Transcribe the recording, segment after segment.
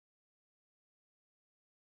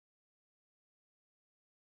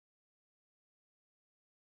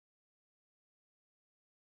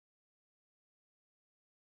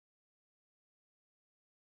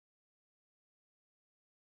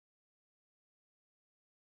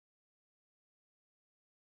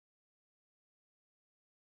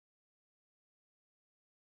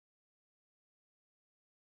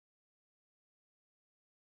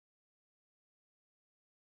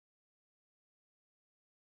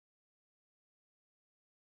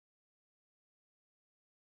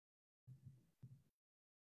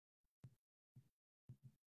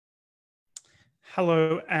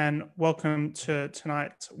Hello and welcome to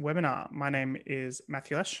tonight's webinar. My name is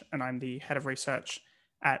Matthew Lesh and I'm the Head of Research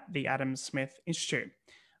at the Adam Smith Institute.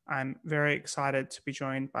 I'm very excited to be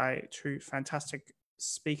joined by two fantastic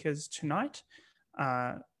speakers tonight,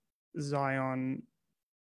 Zion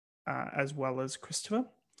as well as Christopher.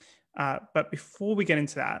 But before we get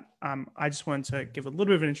into that, I just wanted to give a little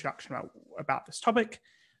bit of an introduction about this topic,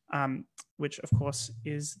 which of course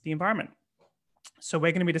is the environment. So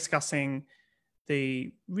we're going to be discussing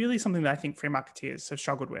something that I think free marketeers have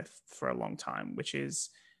struggled with for a long time, which is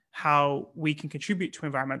how we can contribute to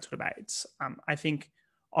environmental debates. I think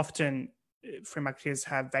often free marketeers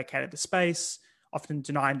have vacated the space, often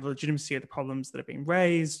denying the legitimacy of the problems that have been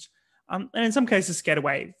raised, and in some cases scared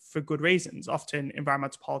away for good reasons. Often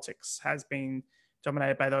environmental politics has been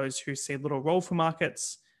dominated by those who see little role for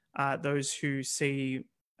markets, those who see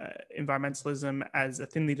environmentalism as a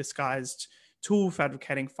thinly disguised tool for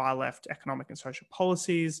advocating far left economic and social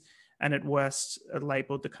policies, and at worst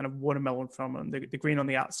labeled the kind of watermelon phenomenon, the green on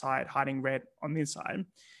the outside, hiding red on the inside.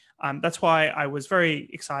 That's why I was very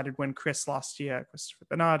excited when Chris last year, Christopher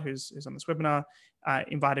Bernard, who's on this webinar,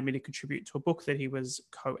 invited me to contribute to a book that he was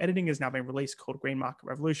co-editing, has now been released, called Green Market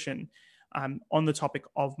Revolution, on the topic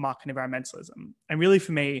of market environmentalism. And really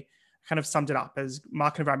for me, I kind of summed it up as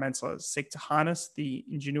market environmentalists seek to harness the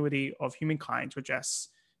ingenuity of humankind to address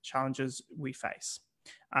challenges we face.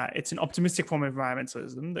 It's an optimistic form of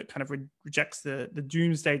environmentalism that kind of rejects the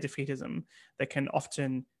doomsday defeatism that can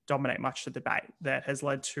often dominate much of the debate, that has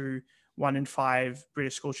led to 1 in 5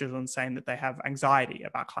 British school children saying that they have anxiety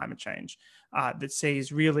about climate change, that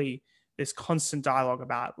sees really this constant dialogue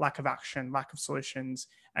about lack of action, lack of solutions,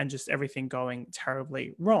 and just everything going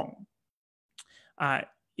terribly wrong.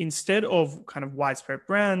 Instead of kind of widespread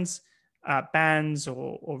bans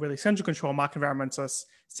or really central control, market environmentalists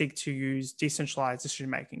seek to use decentralized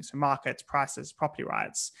decision-making, so markets, prices, property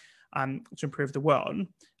rights, to improve the world.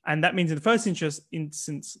 And that means in the first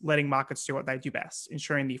instance, letting markets do what they do best,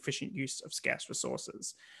 ensuring the efficient use of scarce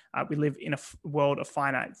resources. We live in a world of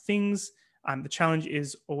finite things. The challenge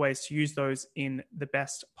is always to use those in the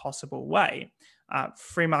best possible way.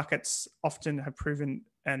 Free markets often have proven,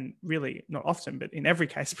 and really not often, but in every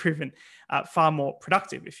case proven far more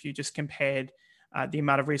productive. If you just compared the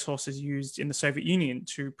amount of resources used in the Soviet Union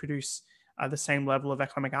to produce the same level of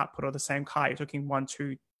economic output or the same car, you're talking 1,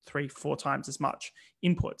 2, 3, 4 times as much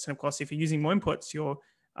inputs. And of course, if you're using more inputs, you're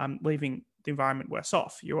leaving the environment worse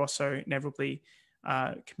off. You're also inevitably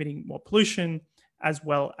committing more pollution, as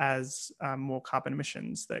well as more carbon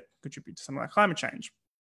emissions that contribute to something like climate change.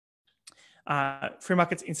 Free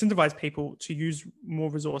markets incentivize people to use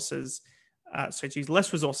more resources, so to use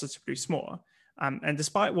less resources to produce more. And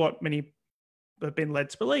despite what many have been led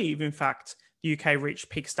to believe, in fact, the UK reached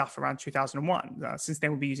peak stuff around 2001. Since then,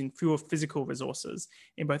 we'll be using fewer physical resources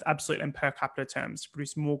in both absolute and per capita terms to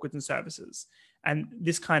produce more goods and services. And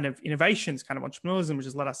this kind of innovation, this kind of entrepreneurialism, which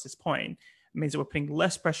has led us to this point, means that we're putting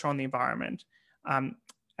less pressure on the environment,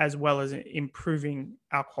 as well as improving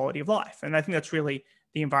our quality of life. And I think that's really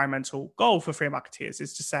the environmental goal for free marketeers,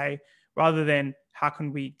 is to say, rather than how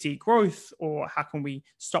can we degrowth, or how can we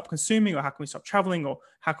stop consuming, or how can we stop traveling, or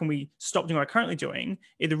how can we stop doing what we're currently doing,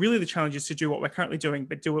 either really the challenge is to do what we're currently doing,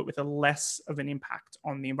 but do it with a less of an impact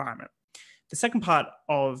on the environment. The second part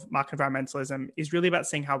of market environmentalism is really about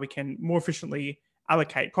seeing how we can more efficiently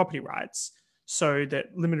allocate property rights so that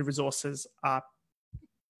limited resources are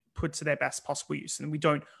put to their best possible use, and we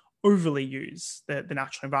don't overly use the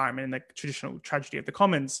natural environment in the traditional tragedy of the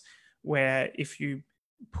commons, where if you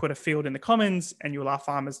put a field in the commons and you allow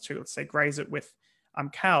farmers to, let's say, graze it with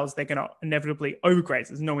cows, they're going to inevitably overgraze.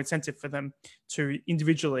 There's no incentive for them to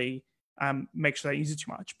individually make sure they use it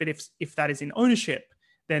too much. But if that is in ownership,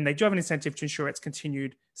 then they do have an incentive to ensure its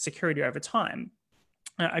continued security over time.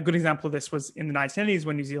 A good example of this was in the 1980s,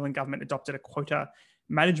 when New Zealand government adopted a quota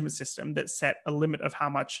management system that set a limit of how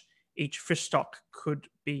much each fish stock could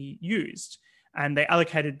be used. And they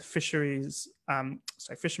allocated fisheries,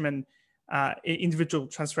 fishermen, individual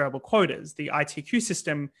transferable quotas, the ITQ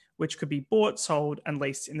system, which could be bought, sold, and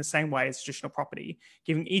leased in the same way as traditional property,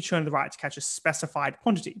 giving each owner the right to catch a specified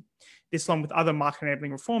quantity. This, along with other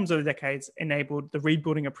market-enabling reforms over the decades, enabled the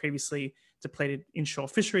rebuilding of previously depleted inshore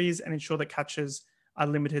fisheries and ensure that catches are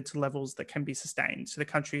limited to levels that can be sustained to the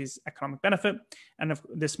country's economic benefit. And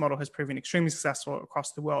this model has proven extremely successful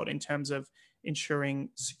across the world in terms of ensuring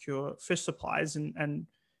secure fish supplies and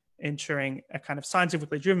ensuring a kind of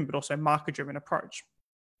scientifically driven, but also market-driven approach.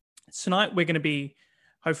 Tonight, we're going to be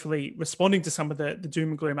hopefully responding to some of the doom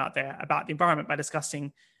and gloom out there about the environment by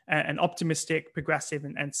discussing an optimistic, progressive,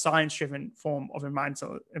 and science-driven form of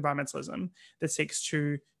environmentalism that seeks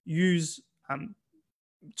to use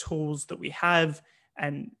tools that we have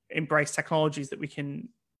and embrace technologies that we can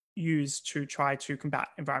use to try to combat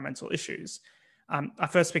environmental issues. Our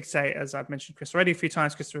first speaker today, as I've mentioned Chris already a few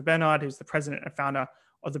times, Christopher Bernard, who's the president and founder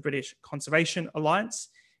of the British Conservation Alliance.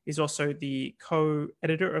 He's also the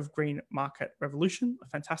co-editor of Green Market Revolution, a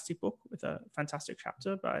fantastic book with a fantastic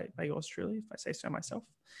chapter by yours truly, if I say so myself,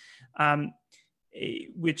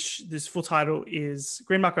 which this full title is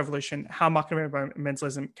Green Market Revolution, How Market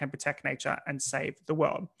Environmentalism Can Protect Nature and Save the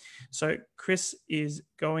World. So Chris is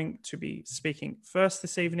going to be speaking first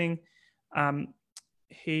this evening.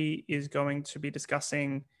 He is going to be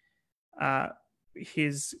discussing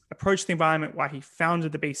his approach to the environment, why he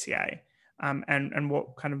founded the BCA, and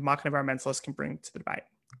what kind of market environmentalists can bring to the debate.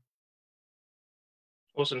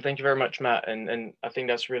 Awesome. Thank you very much, Matt. And I think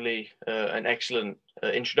that's really an excellent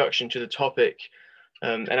introduction to the topic.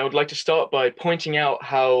 And I would like to start by pointing out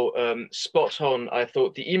how spot on I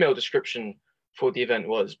thought the email description for the event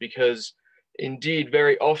was, because indeed,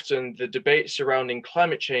 very often the debate surrounding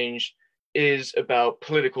climate change is about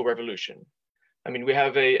political revolution. I mean, we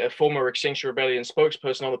have a former Extinction Rebellion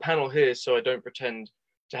spokesperson on the panel here, so I don't pretend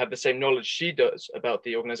to have the same knowledge she does about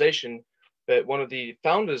the organization, but one of the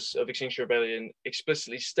founders of Extinction Rebellion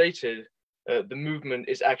explicitly stated the movement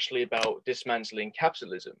is actually about dismantling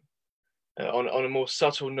capitalism. On a more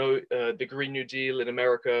subtle note, the Green New Deal in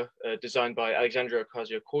America, designed by Alexandria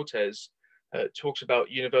Ocasio-Cortez, talks about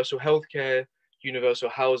universal healthcare, universal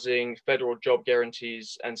housing, federal job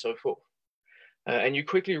guarantees, and so forth. And you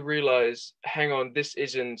quickly realize, hang on, this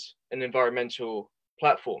isn't an environmental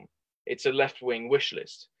platform. It's a left-wing wish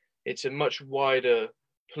list. It's a much wider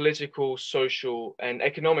political, social, and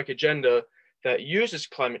economic agenda that uses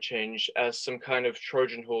climate change as some kind of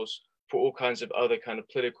Trojan horse for all kinds of other kind of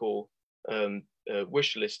political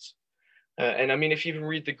wish lists. And I mean, if you even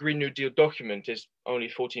read the Green New Deal document, it's only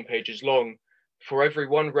 14 pages long. For every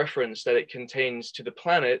one reference that it contains to the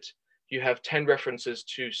planet, you have 10 references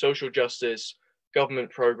to social justice, government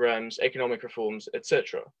programs, economic reforms,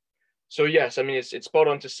 etc. So yes, I mean, it's spot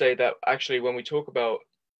on to say that actually when we talk about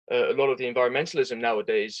a lot of the environmentalism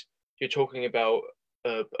nowadays, you're talking about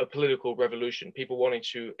a political revolution, people wanting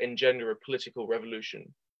to engender a political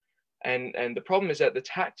revolution. And the problem is that the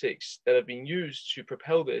tactics that have been used to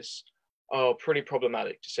propel this are pretty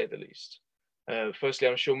problematic, to say the least. Firstly,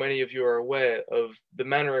 I'm sure many of you are aware of the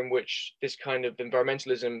manner in which this kind of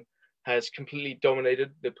environmentalism has completely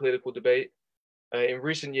dominated the political debate. In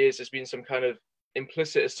recent years, there's been some kind of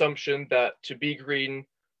implicit assumption that to be green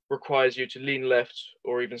requires you to lean left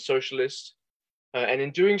or even socialist. And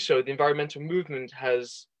in doing so, the environmental movement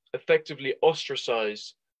has effectively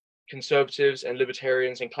ostracized conservatives and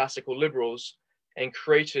libertarians and classical liberals and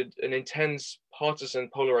created an intense partisan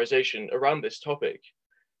polarization around this topic.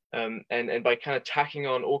 And by kind of tacking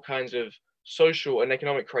on all kinds of social and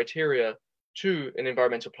economic criteria to an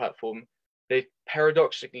environmental platform, they've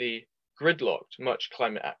paradoxically gridlocked much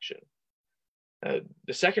climate action.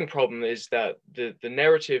 The second problem is that the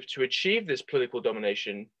narrative to achieve this political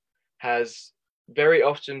domination has very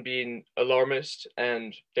often been alarmist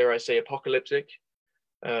and, dare I say, apocalyptic.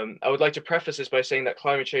 I would like to preface this by saying that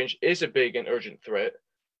climate change is a big and urgent threat,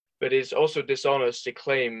 but it is also dishonest to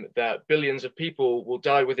claim that billions of people will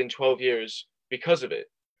die within 12 years because of it.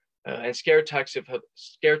 And scare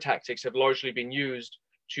tactics have largely been used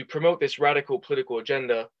to promote this radical political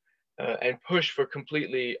agenda and push for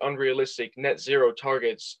completely unrealistic net zero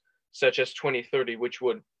targets, such as 2030, which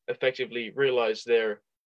would effectively realize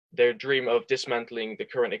their dream of dismantling the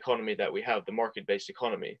current economy that we have, the market-based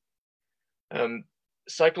economy.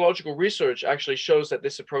 Psychological research actually shows that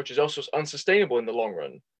this approach is also unsustainable in the long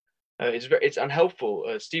run. It's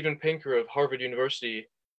unhelpful. Steven Pinker of Harvard University,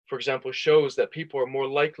 for example, shows that people are more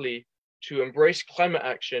likely to embrace climate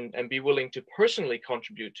action and be willing to personally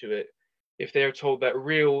contribute to it if they are told that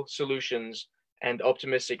real solutions and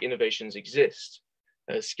optimistic innovations exist.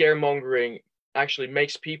 Scaremongering actually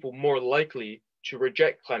makes people more likely to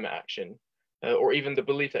reject climate action or even the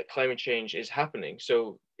belief that climate change is happening.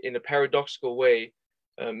 So in a paradoxical way,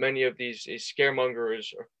 many of these scaremongers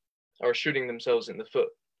are shooting themselves in the foot.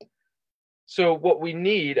 So what we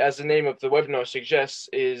need, as the name of the webinar suggests,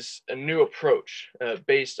 is a new approach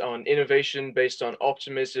based on innovation, based on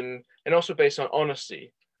optimism, and also based on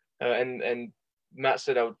honesty. And Matt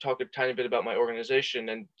said I would talk a tiny bit about my organization,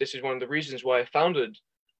 and this is one of the reasons why I founded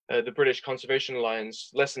the British Conservation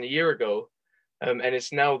Alliance less than a year ago, and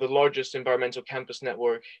it's now the largest environmental campus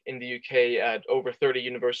network in the UK at over 30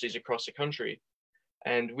 universities across the country.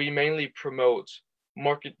 And we mainly promote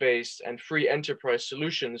market-based and free enterprise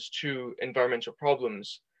solutions to environmental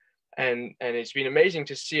problems. And it's been amazing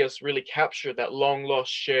to see us really capture that long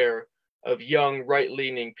lost share of young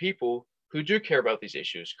right-leaning people who do care about these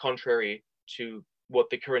issues, contrary to what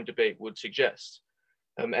the current debate would suggest.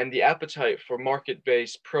 And the appetite for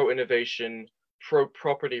market-based, pro-innovation,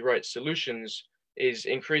 pro-property rights solutions is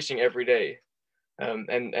increasing every day.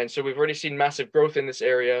 And so we've already seen massive growth in this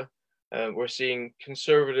area. We're seeing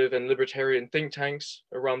conservative and libertarian think tanks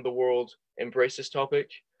around the world embrace this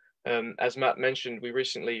topic. As Matt mentioned, we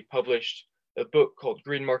recently published a book called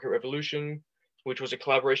Green Market Revolution, which was a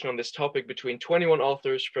collaboration on this topic between 21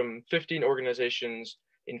 authors from 15 organizations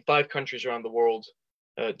in 5 countries around the world.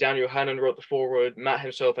 Daniel Hannan wrote the foreword. Matt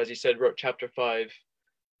himself, as he said, wrote chapter 5,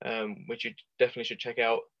 which you definitely should check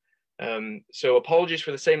out. So apologies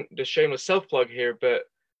for the shameless self-plug here, but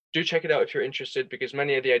do check it out if you're interested, because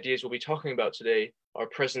many of the ideas we'll be talking about today are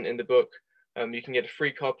present in the book. You can get a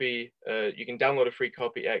free copy. You can download a free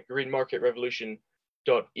copy at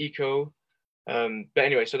greenmarketrevolution.eco. But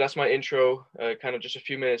anyway, so that's my intro, kind of just a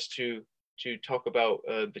few minutes to talk about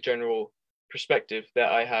the general perspective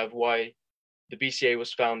that I have, why the BCA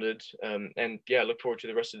was founded, and yeah, look forward to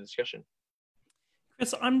the rest of the discussion.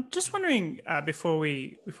 Chris, I'm just wondering, before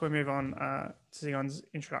we move on to Zion's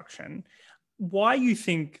introduction, why you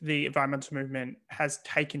think the environmental movement has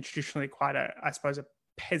taken traditionally quite a, I suppose, a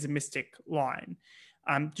pessimistic line.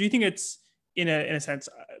 Do you think it's in a sense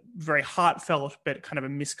very heartfelt but kind of a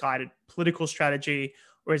misguided political strategy,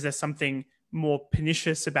 or is there something more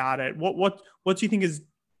pernicious about it? What do you think has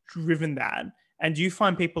driven that? And do you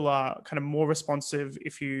find people are kind of more responsive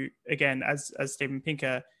if you, again, as Steven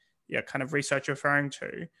Pinker, kind of research you're referring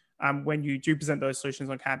to, when you do present those solutions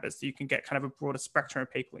on campus, that you can get kind of a broader spectrum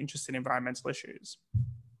of people interested in environmental issues?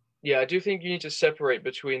 Yeah, I do think you need to separate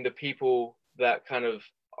between the people that kind of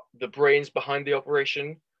the brains behind the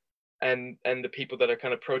operation and the people that are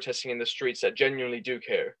kind of protesting in the streets that genuinely do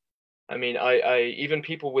care. I mean, I even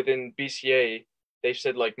people within BCA, they've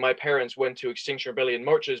said, like, my parents went to Extinction Rebellion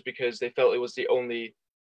marches because they felt it was the only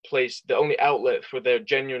place, the only outlet for their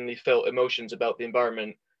genuinely felt emotions about the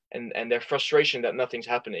environment and their frustration that nothing's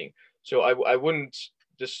happening. So I wouldn't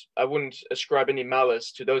ascribe any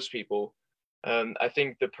malice to those people. I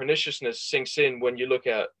think the perniciousness sinks in when you look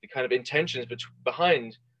at the kind of intentions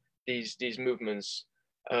behind these movements,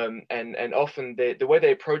 and often the way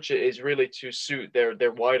they approach it is really to suit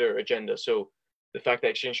their wider agenda. So the fact that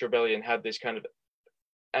Extinction Rebellion had this kind of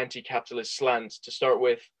anti-capitalist slant to start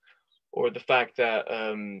with, or the fact that,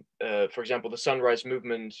 for example, the Sunrise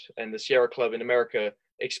Movement and the Sierra Club in America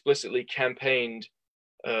explicitly campaigned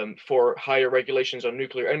for higher regulations on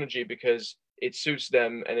nuclear energy because it suits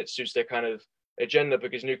them and it suits their kind of agenda,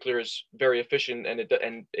 because nuclear is very efficient and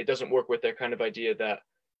it doesn't work with their kind of idea that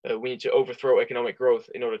we need to overthrow economic growth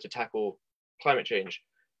in order to tackle climate change.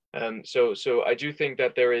 So I do think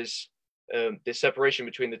that there is this separation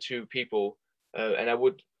between the two people, and I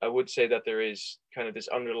would say that there is kind of this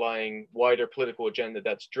underlying wider political agenda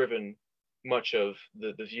that's driven much of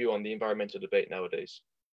the view on the environmental debate nowadays.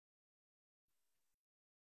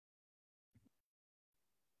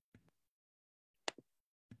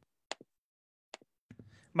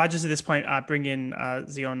 Might just at this point bring in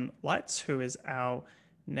Zion Lights, who is our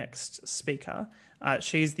next speaker.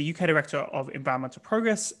 She's the UK Director of Environmental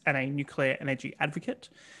Progress and a nuclear energy advocate.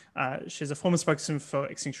 She's a former spokesman for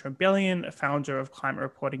Extinction Rebellion, a founder of climate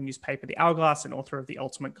reporting newspaper The Hourglass, and author of The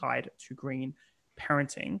Ultimate Guide to Green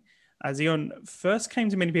Parenting. Zion first came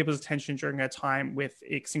to many people's attention during her time with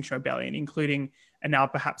Extinction Rebellion, including a now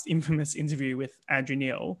perhaps infamous interview with Andrew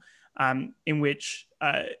Neil, in which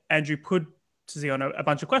Andrew put to Zion a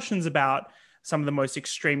bunch of questions about some of the most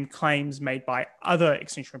extreme claims made by other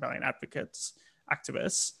Extinction Rebellion activists,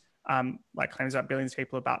 like claims about billions of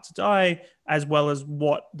people about to die, as well as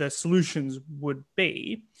what the solutions would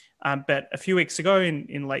be. But a few weeks ago,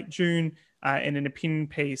 in late June, in an opinion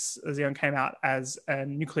piece, Zion came out as a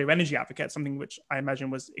nuclear energy advocate, something which I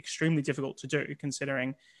imagine was extremely difficult to do,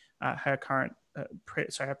 considering her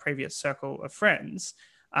previous circle of friends.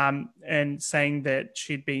 And saying that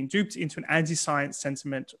she'd been duped into an anti-science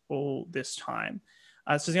sentiment all this time.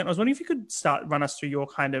 So Zion, I was wondering if you could run us through your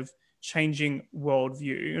kind of changing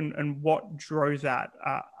worldview and what drove that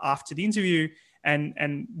after the interview,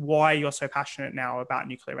 and why you're so passionate now about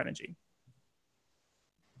nuclear energy.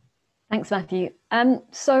 Thanks, Matthew.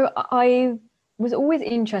 So I was always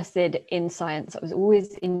interested in science. I was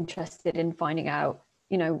always interested in finding out,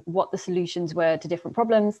 what the solutions were to different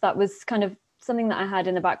problems. That was kind of something that I had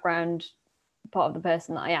in the background, part of the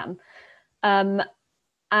person that I am.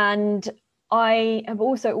 And I have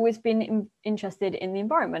also always been interested in the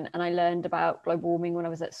environment, and I learned about global warming when I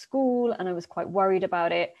was at school, and I was quite worried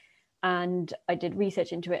about it. And I did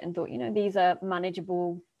research into it and thought, these are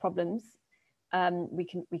manageable problems. we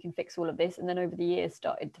can fix all of this. And then over the years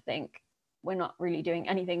started to think, we're not really doing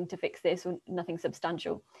anything to fix this, or nothing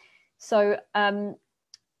substantial. So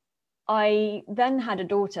I then had a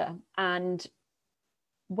daughter, and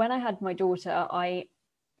when I had my daughter, I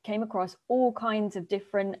came across all kinds of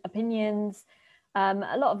different opinions,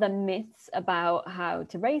 a lot of them myths about how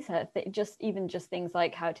to raise her, even just things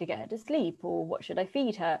like how to get her to sleep, or what should I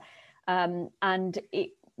feed her, and it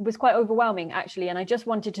was quite overwhelming, actually. And I just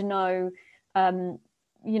wanted to know,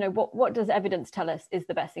 what does evidence tell us is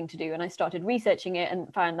the best thing to do? And I started researching it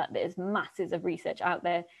and found that there's masses of research out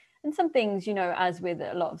there. And some things, as with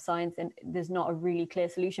a lot of science, and there's not a really clear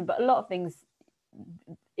solution, but a lot of things,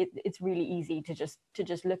 it's really easy to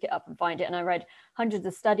just look it up and find it. And I read hundreds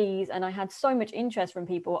of studies, and I had so much interest from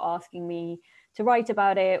people asking me to write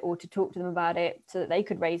about it or to talk to them about it so that they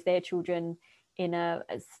could raise their children in a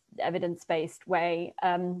evidence-based way,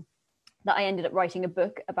 that I ended up writing a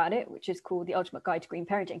book about it, which is called The Ultimate Guide to Green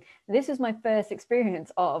Parenting. This was my first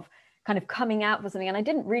experience of kind of coming out for something, and I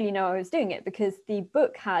didn't really know I was doing it because the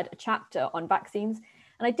book had a chapter on vaccines,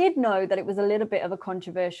 and I did know that it was a little bit of a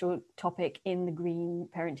controversial topic in the green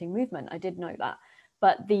parenting movement. I did know that,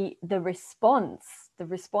 but the response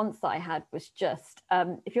that I had was just,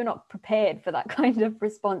 if you're not prepared for that kind of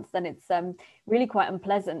response, then it's really quite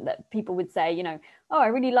unpleasant. That people would say, oh, I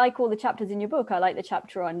really like all the chapters in your book. I like the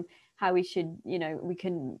chapter on how we should, we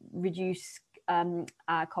can reduce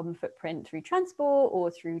our carbon footprint through transport or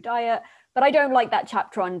through diet, but I don't like that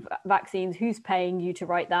chapter on vaccines. Who's paying you to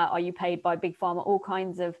write that? Are you paid by Big Pharma? I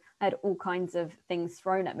had all kinds of things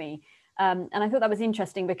thrown at me. And I thought that was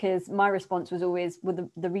interesting because my response was always, well,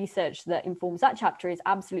 the research that informs that chapter is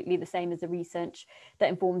absolutely the same as the research that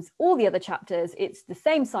informs all the other chapters. It's the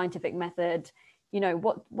same scientific method.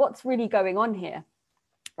 What's really going on here?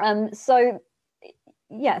 Then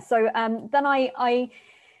I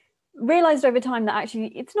realized over time that actually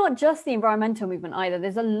it's not just the environmental movement either.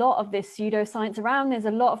 There's a lot of this pseudoscience around. There's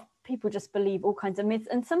a lot of people just believe all kinds of myths,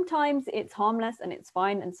 and sometimes it's harmless and it's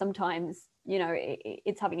fine, and sometimes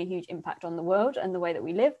it's having a huge impact on the world and the way that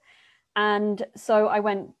we live. And so I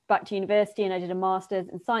went back to university and I did a master's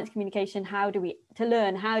in science communication. How do we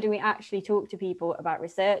actually talk to people about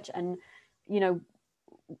research, and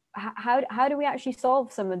how do we actually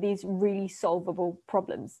solve some of these really solvable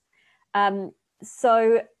problems?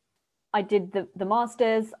 So I did the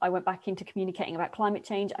master's. I went back into communicating about climate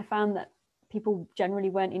change. I found that people generally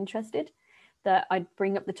weren't interested, that I'd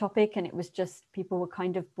bring up the topic and it was just people were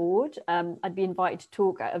kind of bored. I'd be invited to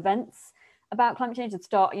talk at events about climate change. I'd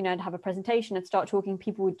start, I'd have a presentation, I'd start talking.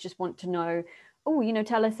 People would just want to know, oh,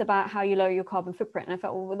 tell us about how you lower your carbon footprint. And I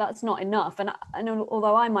felt, well, that's not enough. And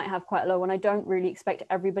although I might have quite a low one, I don't really expect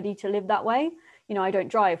everybody to live that way. I don't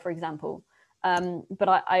drive, for example. But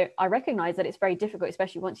I recognize that it's very difficult,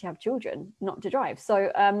 especially once you have children, not to drive.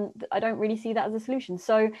 So I don't really see that as a solution.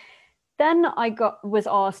 So then I was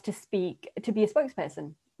asked to be a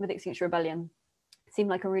spokesperson with Extinction Rebellion. It seemed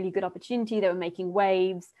like a really good opportunity. They were making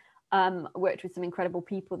waves. Worked with some incredible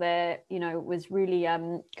people there, was really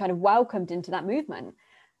kind of welcomed into that movement.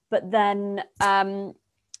 But then,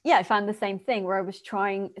 I found the same thing where I was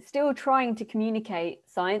still trying to communicate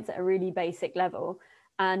science at a really basic level.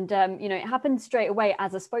 And, it happened straight away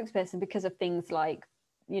as a spokesperson because of things like,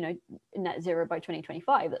 net zero by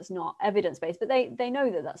 2025. That's not evidence-based, but they know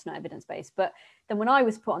that that's not evidence-based. But then when I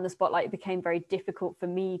was put on the spotlight, it became very difficult for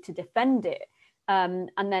me to defend it. And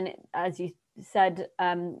then, as you said,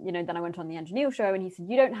 then I went on the Andrew Neil show and he said,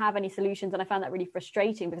 you don't have any solutions. And I found that really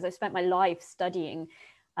frustrating because I spent my life studying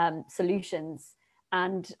solutions,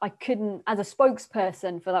 and I couldn't, as a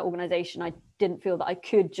spokesperson for that organization, I didn't feel that I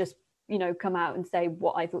could just come out and say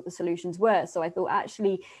what I thought the solutions were. So I thought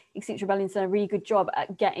actually Extinction Rebellion's done a really good job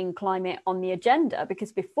at getting climate on the agenda,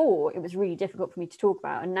 because before it was really difficult for me to talk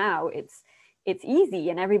about, and now it's easy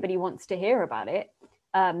and everybody wants to hear about it.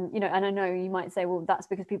 And I know you might say, well, that's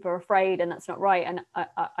because people are afraid and that's not right. And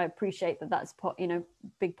I appreciate that that's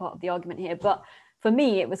big part of the argument here. But for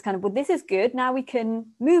me, it was kind of, well, this is good. Now we can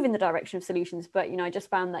move in the direction of solutions. But, I just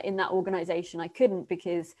found that in that organization, I couldn't,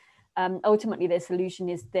 because ultimately their solution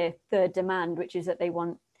is their third demand, which is that they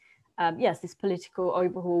want, this political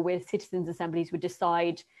overhaul where citizens' assemblies would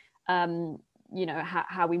decide,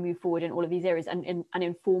 how we move forward in all of these areas, and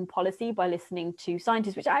inform policy by listening to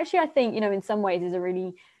scientists, which actually I think, in some ways is a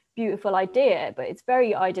really beautiful idea, but it's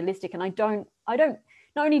very idealistic. And I don't,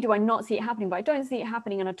 not only do I not see it happening, but I don't see it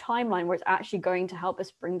happening in a timeline where it's actually going to help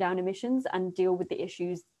us bring down emissions and deal with the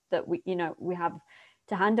issues that we have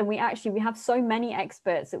to hand. And we have so many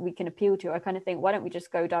experts that we can appeal to. I kind of think, why don't we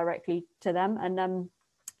just go directly to them? And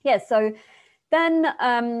so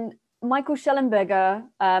then Michael Schellenberger,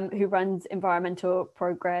 who runs Environmental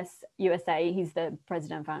Progress USA, he's the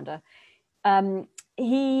president and founder.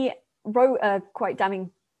 He wrote a quite damning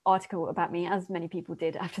article about me, as many people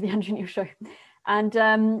did after the Andrew Neil show. And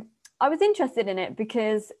I was interested in it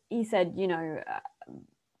because he said,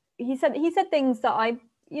 he said things that I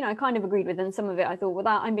kind of agreed with, and some of it I thought, well,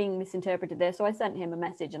 that I'm being misinterpreted there. So I sent him a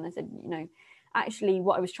message and I said, actually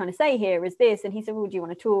what I was trying to say here is this. And he said, well, do you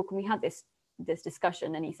want to talk? And we had this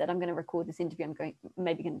discussion, and he said, I'm going to record this interview. I'm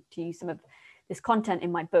maybe going to use some of this content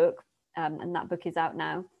in my book, and that book is out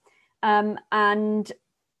now. And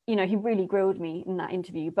he really grilled me in that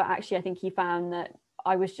interview, but actually I think he found that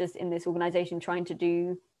I was just in this organization trying to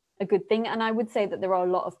do a good thing. And I would say that there are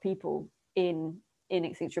a lot of people in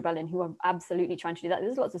Extinction Rebellion who are absolutely trying to do that.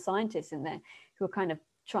 There's lots of scientists in there who are kind of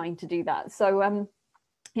trying to do that. So and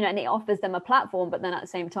it offers them a platform, but then at the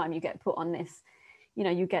same time you get put on this,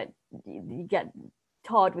 you get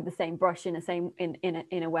tarred with the same brush in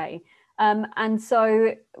a way. And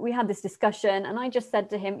so we had this discussion, and I just said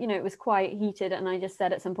to him, it was quite heated, and I just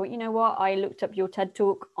said at some point, I looked up your TED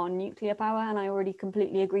talk on nuclear power, and I already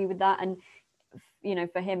completely agree with that. And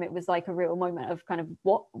for him it was like a real moment of kind of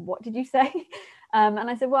what did you say? And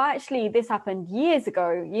I said, well, actually this happened years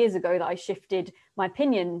ago that I shifted my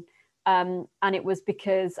opinion. And it was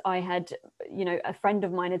because I had, a friend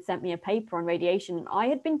of mine had sent me a paper on radiation. I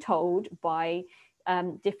had been told by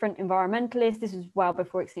different environmentalists, this was well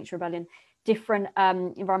before Extinction Rebellion, different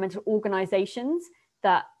environmental organizations,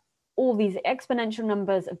 that all these exponential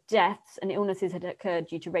numbers of deaths and illnesses had occurred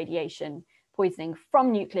due to radiation poisoning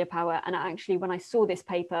from nuclear power. And actually, when I saw this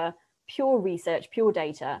paper, pure research, pure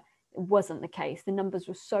data, it wasn't the case. The numbers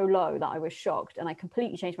were so low that I was shocked, and I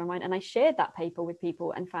completely changed my mind. And I shared that paper with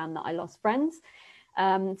people and found that I lost friends.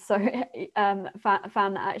 Found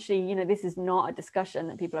that actually, this is not a discussion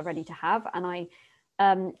that people are ready to have. And I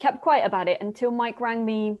kept quiet about it until Mike rang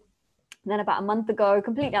me then about a month ago,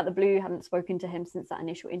 completely out of the blue. Hadn't spoken to him since that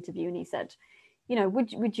initial interview, and he said,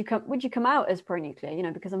 would you come out as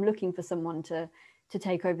pro-nuclear? Because I'm looking for someone to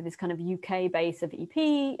take over this kind of UK base of EP,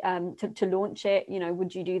 to launch it.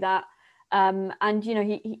 Would you do that? And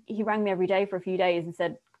he rang me every day for a few days and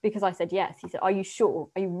said, because I said yes, he said, are you sure?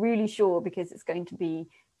 Are you really sure? Because it's going to be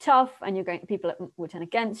tough, and people will turn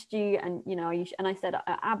against you, and and I said,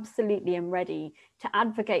 I absolutely am ready to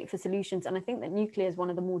advocate for solutions. And I think that nuclear is one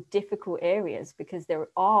of the more difficult areas, because there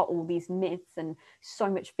are all these myths and so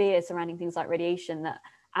much fear surrounding things like radiation, that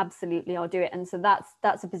absolutely I'll do it. And so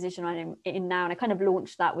that's a position I'm in now. And I kind of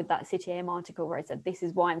launched that with that City AM article where I said, this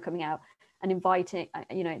is why I'm coming out, and inviting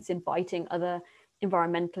other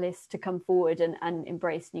environmentalists to come forward and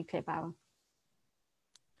embrace nuclear power.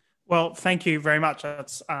 Well, thank you very much.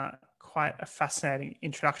 That's quite a fascinating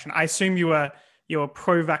introduction. I assume you were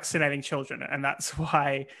pro-vaccinating children, and that's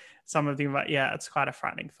why some of the, it's quite a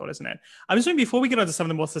frightening thought, isn't it? I'm just wondering, before we get on to some of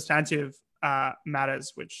the more substantive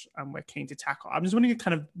matters, which we're keen to tackle, I'm just wondering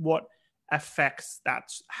kind of what effects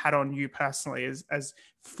that's had on you personally as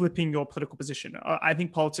flipping your political position. I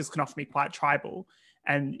think politics can often be quite tribal,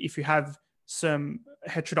 and if you have some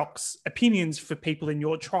heterodox opinions for people in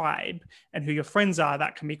your tribe and who your friends are,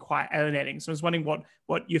 that can be quite alienating. So I was wondering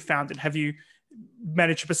what you found, and have you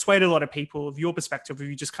managed to persuade a lot of people of your perspective, or have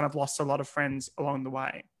you just kind of lost a lot of friends along the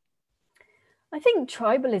way? I think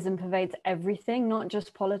tribalism pervades everything, not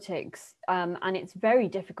just politics, and it's very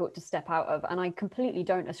difficult to step out of. And I completely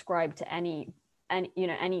don't ascribe to any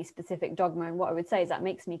specific dogma. And what I would say is that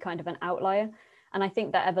makes me kind of an outlier. And I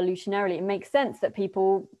think that evolutionarily, it makes sense that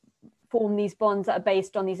people form these bonds that are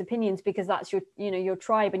based on these opinions, because that's your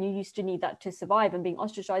tribe, and you used to need that to survive, and being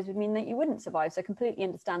ostracized would mean that you wouldn't survive. So I completely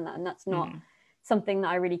understand that, and that's not something that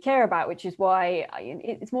I really care about, which is why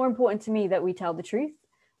it's more important to me that we tell the truth.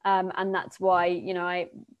 And that's why I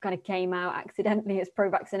kind of came out accidentally as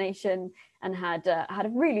pro-vaccination, and had a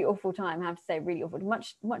really awful time. I have to say, really awful,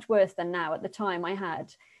 much worse than now. At the time, I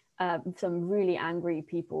had some really angry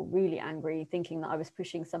people, thinking that I was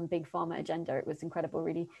pushing some big pharma agenda. It was incredible,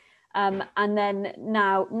 really. And then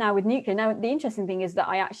now with nuclear, now the interesting thing is that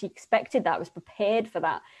I actually expected that, was prepared for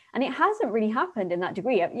that, and it hasn't really happened in that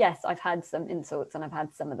degree. Yes, I've had some insults, and I've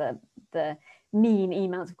had some of the mean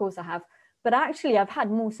emails, of course I have, but actually I've had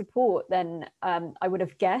more support than I would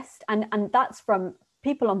have guessed, and that's from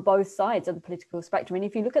people on both sides of the political spectrum. And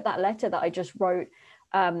if you look at that letter that I just wrote,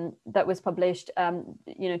 that was published to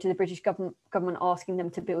the British government asking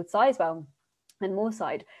them to build Sizewell and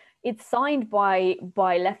Moorside, it's signed by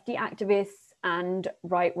lefty activists and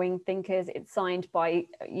right-wing thinkers. It's signed by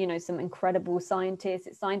some incredible scientists.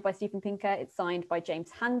 It's signed by Steven Pinker. It's signed by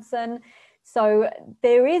James Hansen. So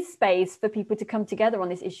there is space for people to come together on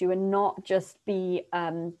this issue and not just be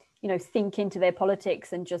sink into their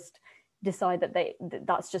politics and just decide that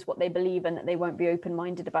that's just what they believe and that they won't be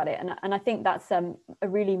open-minded about it. And I think that's a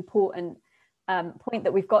really important point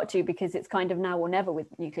that we've got to, because it's kind of now or never with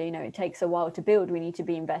nuclear. It takes a while to build. We need to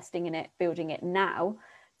be investing in it, building it now.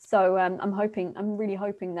 So I'm really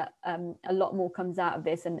hoping that a lot more comes out of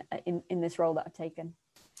this and in this role that I've taken.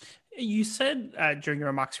 You said during your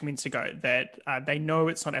remarks a few minutes ago that they know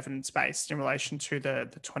it's not evidence-based in relation to the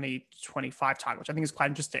 2025 target, which I think is quite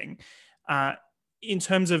interesting. In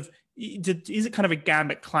terms of, is it kind of a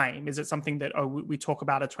gambit claim? Is it something that, we talk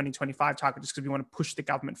about a 2025 target just because we want to push the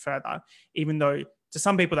government further, even though to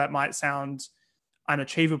some people that might sound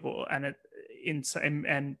unachievable and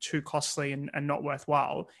too costly and not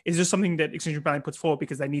worthwhile? Is this something that Extinction Rebellion puts forward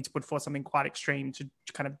because they need to put forward something quite extreme to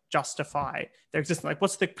kind of justify their existence? Like,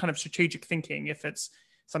 what's the kind of strategic thinking if it's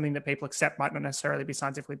something that people accept might not necessarily be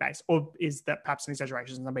scientifically based? Or is that perhaps an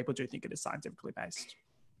exaggeration and some people do think it is scientifically based?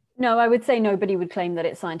 No, I would say nobody would claim that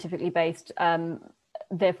it's scientifically based.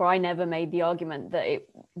 Therefore, I never made the argument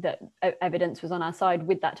that evidence was on our side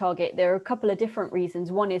with that target. There are a couple of different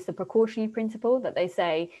reasons. One is the precautionary principle, that they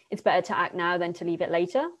say it's better to act now than to leave it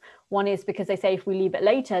later. One is because they say if we leave it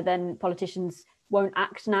later, then politicians won't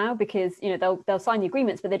act now because they'll sign the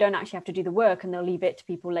agreements, but they don't actually have to do the work, and they'll leave it to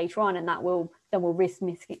people later on, and that will risk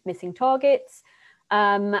missing targets.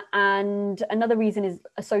 And another reason is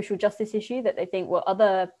a social justice issue, that they think, well,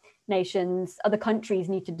 other nations, other countries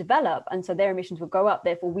need to develop, and so their emissions will go up.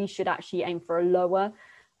 Therefore, we should actually aim for a lower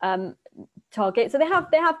target. So they have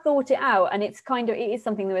thought it out, and it is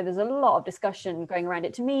something where there's a lot of discussion going around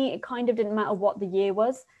it. To me, it kind of didn't matter what the year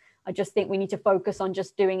was. I just think we need to focus on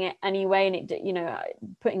just doing it anyway, and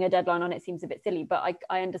putting a deadline on it seems a bit silly. But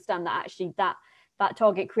I understand that actually that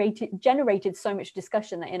target generated so much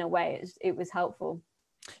discussion that in a way it was helpful.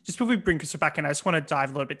 Just before we bring Chris back in, I just want to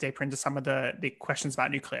dive a little bit deeper into some of the questions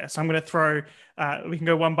about nuclear. So I'm going to throw, we can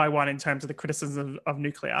go one by one in terms of the criticism of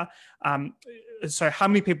nuclear. So how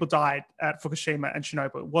many people died at Fukushima and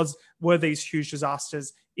Chernobyl? Were these huge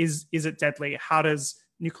disasters? Is it deadly? How does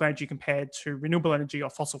nuclear energy compare to renewable energy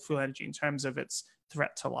or fossil fuel energy in terms of its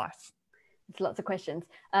threat to life? It's lots of questions.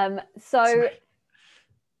 So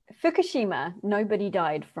Fukushima, nobody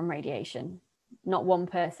died from radiation. Not one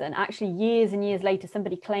person. Actually, years and years later,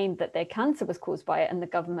 somebody claimed that their cancer was caused by it and the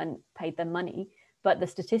government paid them money. But the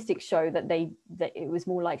statistics show that it was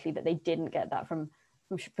more likely that they didn't get that from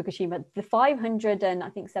Fukushima. The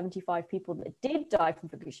 575 people that did die from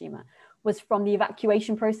Fukushima was from the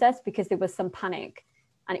evacuation process because there was some panic,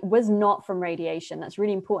 and it was not from radiation. That's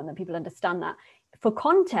really important that people understand that. For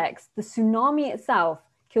context, the tsunami itself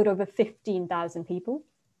killed over 15,000 people.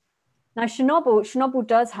 Now, Chernobyl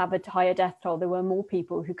does have a higher death toll. There were more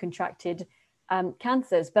people who contracted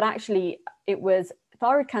cancers, but actually it was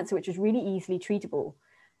thyroid cancer, which was really easily treatable.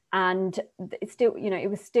 And it's still, it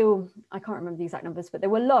was still, I can't remember the exact numbers, but they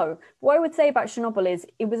were low. What I would say about Chernobyl is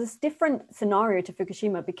it was a different scenario to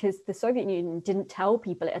Fukushima because the Soviet Union didn't tell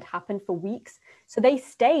people it had happened for weeks. So they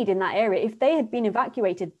stayed in that area. If they had been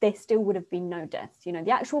evacuated, there still would have been no deaths.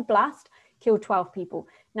 The actual blast killed 12 people.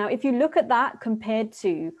 Now, if you look at that compared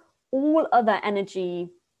to all other energy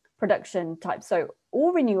production types, so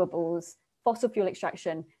all renewables, fossil fuel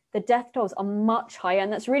extraction, the death tolls are much higher.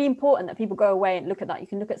 And that's really important that people go away and look at that. You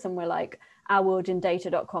can look at somewhere like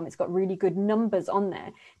ourworldindata.com. It's got really good numbers on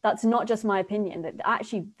there. That's not just my opinion, that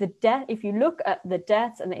actually if you look at the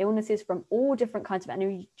deaths and the illnesses from all different kinds of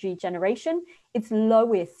energy generation, it's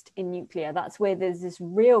lowest in nuclear. That's where there's this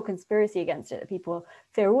real conspiracy against it, that people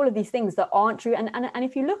fear all of these things that aren't true. And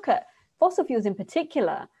if you look at fossil fuels in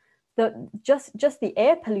particular, that just the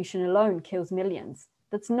air pollution alone kills millions.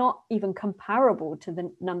 That's not even comparable to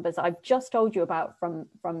the numbers I've just told you about from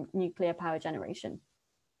nuclear power generation.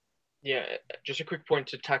 Yeah, just a quick point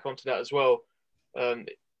to tack onto that as well.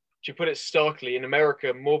 To put it starkly, in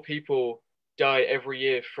America, more people die every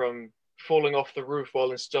year from falling off the roof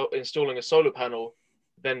while installing a solar panel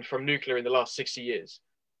than from nuclear in the last 60 years.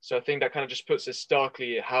 So I think that kind of just puts it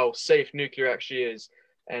starkly how safe nuclear actually is,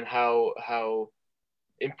 and how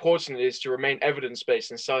important it is to remain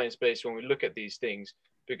evidence-based and science-based when we look at these things,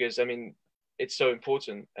 because it's so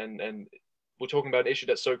important, and we're talking about an issue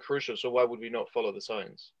that's so crucial, so why would we not follow the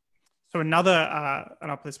science? So another,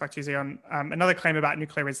 and I'll put this back to you, Zion, another claim about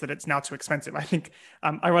nuclear is that it's now too expensive. I think,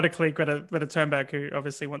 ironically, Greta Thunberg, who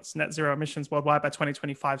obviously wants net zero emissions worldwide by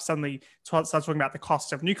 2025, suddenly starts talking about the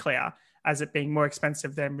cost of nuclear as it being more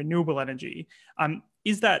expensive than renewable energy.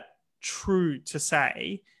 Is that true to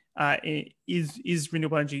say? Is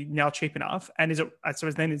renewable energy now cheap enough? And is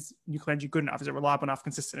nuclear energy good enough? Is it reliable enough,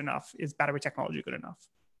 consistent enough? Is battery technology good enough?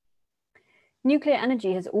 Nuclear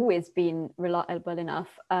energy has always been reliable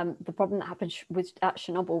enough. The problem that happened at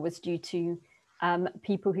Chernobyl was due to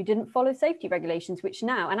people who didn't follow safety regulations, which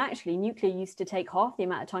now, and actually nuclear used to take half the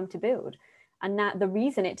amount of time to build. And now the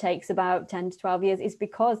reason it takes about 10 to 12 years is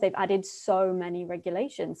because they've added so many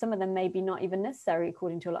regulations. Some of them maybe not even necessary,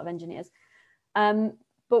 according to a lot of engineers.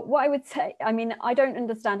 But what I would say, I mean, I don't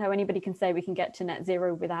understand how anybody can say we can get to net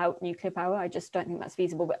zero without nuclear power. I just don't think that's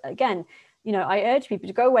feasible. But again, you know, I urge people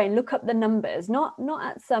to go away and look up the numbers, not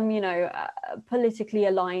at some, you know, politically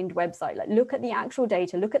aligned website. Like, look at the actual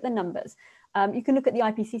data, look at the numbers. You can look at the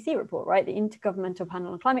IPCC report, right? The Intergovernmental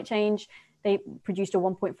Panel on Climate Change. They produced a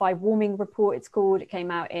 1.5 warming report, it's called. It came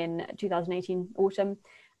out in 2018 autumn.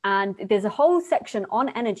 And there's a whole section on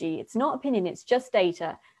energy. It's not opinion, it's just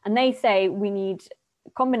data. And they say we need a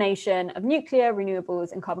combination of nuclear,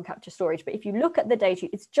 renewables, and carbon capture storage. But if you look at the data,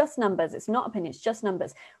 it's just numbers. It's not opinion, it's just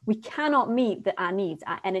numbers. We cannot meet our needs,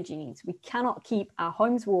 our energy needs. We cannot keep our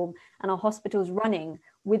homes warm and our hospitals running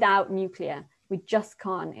without nuclear. We just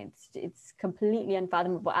can't. It's completely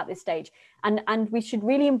unfathomable at this stage. And we should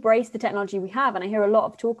really embrace the technology we have. And I hear a lot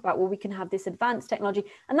of talk about, well, we can have this advanced technology,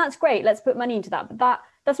 and that's great. Let's put money into that. But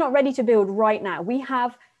that's not ready to build right now. We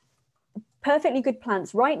have perfectly good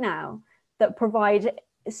plants right now that provide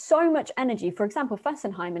so much energy. For example,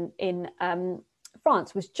 Fessenheim in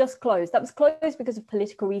France was just closed. That was closed because of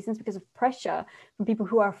political reasons, because of pressure from people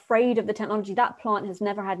who are afraid of the technology. That plant has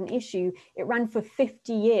never had an issue. It ran for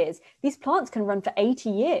 50 years. These plants can run for 80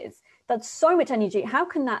 years. That's so much energy. How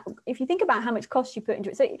can that, if you think about how much cost you put into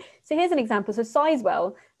it. So here's an example. So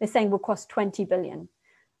Sizewell, they're saying will cost 20 billion,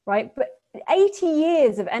 right? But 80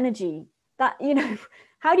 years of energy, that, you know,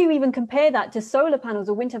 how do you even compare that to solar panels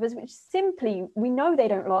or wind turbines, which simply, we know they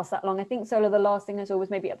don't last that long. I think solar, the last thing I saw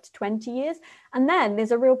was maybe up to 20 years. And then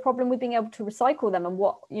there's a real problem with being able to recycle them and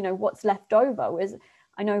what's left over.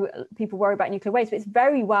 I know people worry about nuclear waste, but it's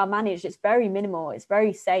very well managed. It's very minimal. It's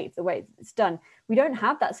very safe the way it's done. We don't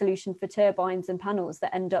have that solution for turbines and panels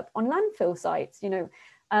that end up on landfill sites, you know.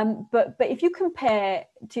 But if you compare,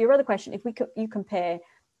 to your other question, if you compare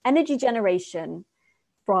energy generation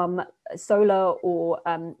from solar or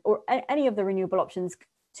any of the renewable options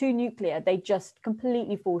to nuclear, they just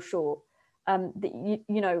completely fall short.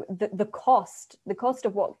 The cost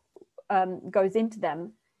of what goes into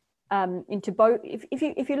them, into both.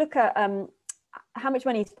 If you look at how much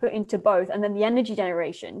money is put into both, and then the energy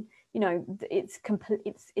generation, you know, it's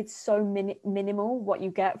so minimal what you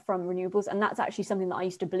get from renewables. And that's actually something that I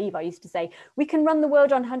used to believe. I used to say, we can run the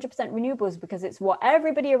world on 100% renewables because it's what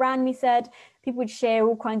everybody around me said. People would share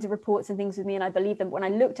all kinds of reports and things with me, and I believed them. When I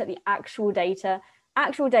looked at the actual data,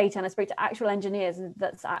 and I spoke to actual engineers,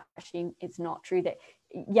 it's not true. That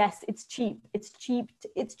yes, it's cheap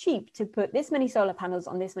to put this many solar panels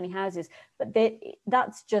on this many houses, but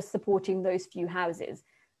that's just supporting those few houses.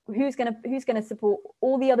 Who's going to support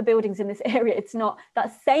all the other buildings in this area? It's not.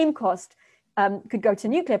 That same cost could go to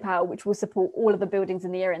nuclear power, which will support all of the buildings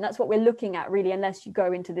in the area. And that's what we're looking at, really, unless you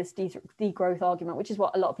go into this degrowth argument, which is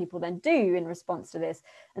what a lot of people then do in response to this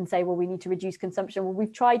and say, well, we need to reduce consumption. Well,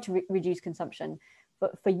 we've tried to reduce consumption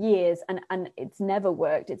for years, and it's never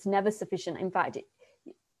worked. It's never sufficient. In fact,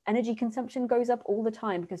 energy consumption goes up all the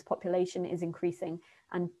time because population is increasing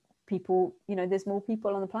and people, you know, there's more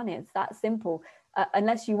people on the planet. It's that simple.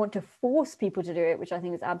 Unless you want to force people to do it, which I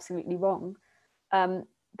think is absolutely wrong,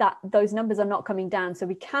 that those numbers are not coming down. So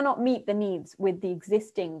we cannot meet the needs with the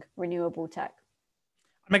existing renewable tech.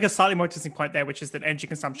 I make a slightly more interesting point there, which is that energy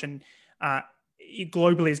consumption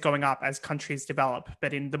globally is going up as countries develop,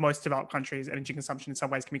 but in the most developed countries, energy consumption in some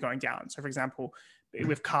ways can be going down. So for example,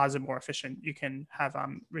 if cars are more efficient, you can have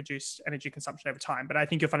reduced energy consumption over time. But I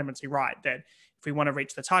think you're fundamentally right that if we want to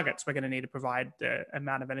reach the targets, we're going to need to provide the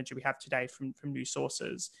amount of energy we have today from new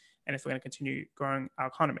sources, and if we're going to continue growing our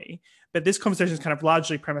economy. But this conversation is kind of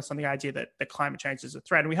largely premised on the idea that climate change is a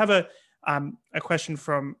threat. And we have a question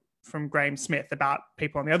from Graham Smith about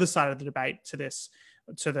people on the other side of the debate to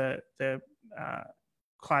the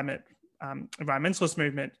climate environmentalist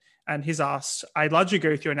movement, and he's asked, I largely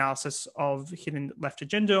agree with your analysis of hidden left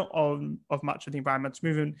agenda of much of the environmental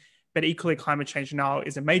movement, but equally climate change now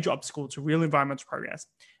is a major obstacle to real environmental progress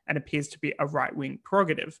and appears to be a right-wing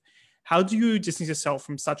prerogative. How do you distance yourself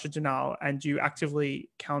from such a denial, and do you actively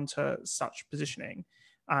counter such positioning?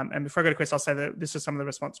 And before I go to Chris, I'll say that this is some of the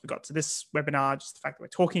response we got to this webinar, just the fact that we're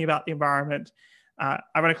talking about the environment.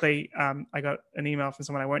 Ironically, I got an email from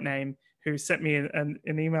someone I won't name who sent me an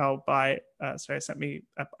email sent me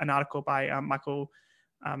an article by Michael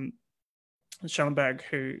Schellenberg,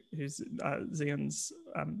 who's Xeon's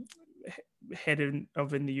head in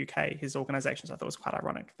the UK, his organization. So I thought it was quite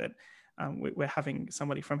ironic that we're having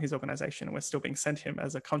somebody from his organization and we're still being sent him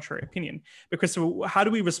as a contrary opinion. Because so how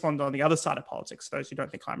do we respond on the other side of politics, those who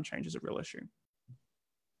don't think climate change is a real issue?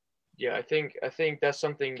 Yeah, I think that's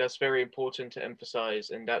something that's very important to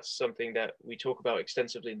emphasize, and that's something that we talk about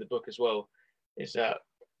extensively in the book as well, is that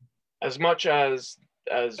as much as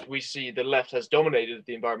we see the left has dominated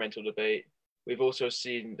the environmental debate, we've also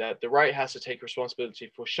seen that the right has to take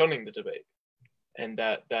responsibility for shunning the debate. And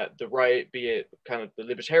that the right, be it kind of the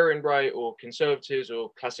libertarian right or conservatives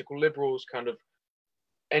or classical liberals, kind of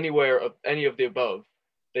any of the above,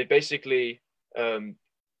 they basically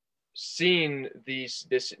seen these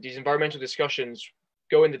environmental discussions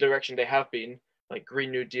go in the direction they have been, like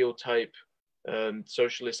Green New Deal type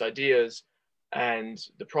socialist ideas. And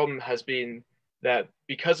the problem has been that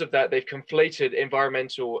because of that, they've conflated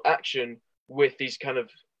environmental action with these kind of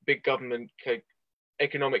big government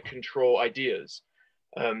economic control ideas,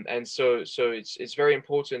 and so it's very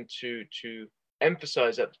important to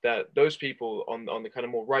emphasize that those people on the kind of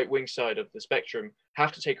more right wing side of the spectrum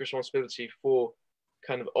have to take responsibility for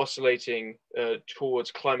kind of oscillating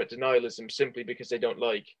towards climate denialism simply because they don't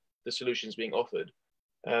like the solutions being offered.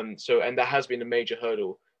 And that has been a major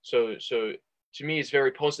hurdle. So to me, it's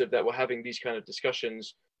very positive that we're having these kind of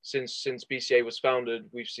discussions since BCA was founded.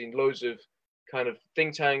 We've seen loads of kind of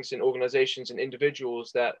think tanks and organizations and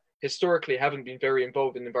individuals that historically haven't been very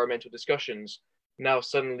involved in environmental discussions now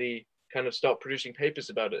suddenly kind of start producing papers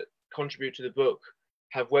about it, contribute to the book,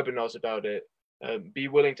 have webinars about it, be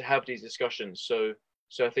willing to have these discussions. So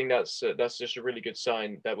I think that's just a really good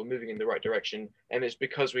sign that we're moving in the right direction, and it's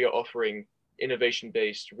because we are offering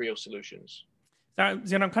innovation-based real solutions. So,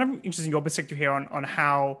 Zion, I'm kind of interested in your perspective here on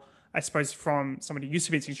how, I suppose, from somebody who used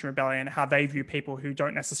to be Extinction Rebellion, how they view people who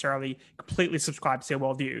don't necessarily completely subscribe to their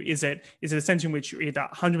worldview. Is it a sense in which you're either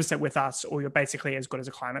 100% with us or you're basically as good as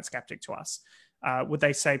a climate skeptic to us? Would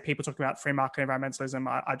they say people talking about free market environmentalism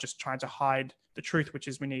are just trying to hide the truth, which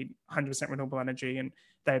is we need 100% renewable energy and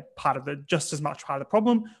they're just as much part of the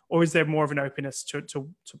problem? Or is there more of an openness to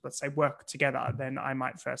let's say, work together than I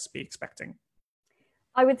might first be expecting?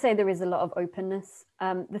 I would say there is a lot of openness.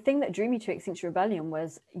 The thing that drew me to Extinction Rebellion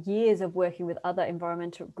was years of working with other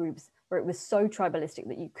environmental groups where it was so tribalistic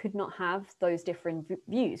that you could not have those different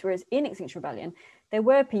views. Whereas in Extinction Rebellion, there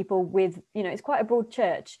were people with, it's quite a broad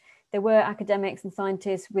church. There were academics and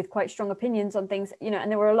scientists with quite strong opinions on things,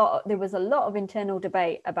 and there was a lot of internal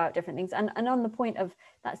debate about different things. And on the point of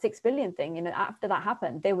that 6 billion thing, after that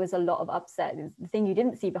happened, there was a lot of upset. The thing you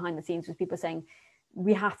didn't see behind the scenes was people saying,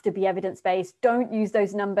 we have to be evidence-based. Don't use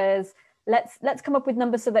those numbers. Let's come up with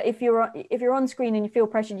numbers so that if you're on screen and you feel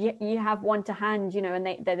pressured, you have one to hand, and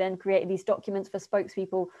they then created these documents for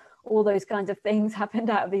spokespeople. All those kinds of things happened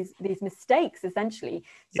out of these mistakes, essentially.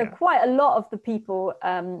 So quite a lot of the people,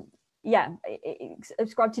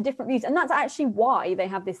 subscribe to different views. And that's actually why they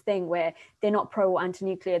have this thing where they're not pro or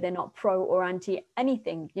anti-nuclear, they're not pro or anti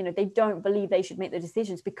anything. They don't believe they should make the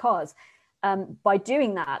decisions because by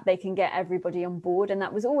doing that, they can get everybody on board. And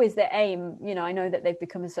that was always their aim. I know that they've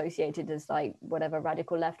become associated as like whatever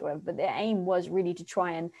radical left or whatever, but their aim was really to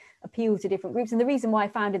try and appeal to different groups. And the reason why I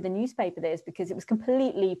founded the newspaper there is because it was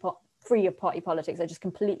completely free of party politics. I just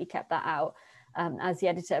completely kept that out as the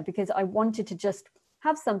editor, because I wanted to just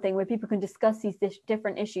have something where people can discuss these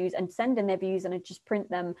different issues and send in their views, and I just print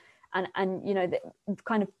them and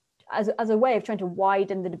kind of as a way of trying to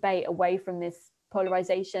widen the debate away from this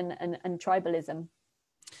polarization and tribalism.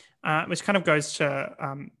 Which kind of goes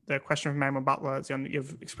to the question of Emmanuel Butler that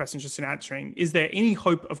you've expressed interest in answering. Is there any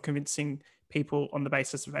hope of convincing people on the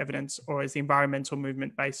basis of evidence, or is the environmental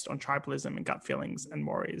movement based on tribalism and gut feelings and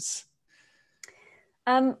worries?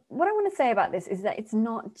 What I want to say about this is that it's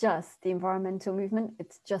not just the environmental movement.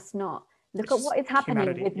 It's just not. Look at what is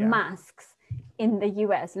happening with masks in the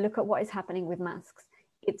US. Look at what is happening with masks.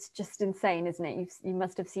 It's just insane, isn't it? You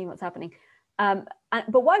must have seen what's happening.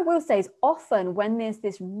 But what I will say is often when there's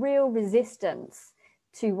this real resistance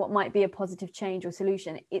to what might be a positive change or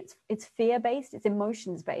solution, it's fear-based, it's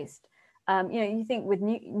emotions-based. You think with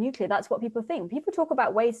nuclear, that's what people think. People talk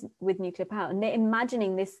about waste with nuclear power and they're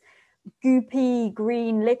imagining this goopy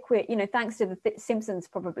green liquid, thanks to the Simpsons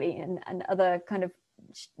probably and other kind of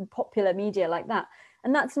popular media like that.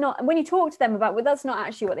 And that's not, and when you talk to them about, well, that's not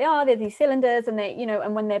actually what they are. They're these cylinders, and they,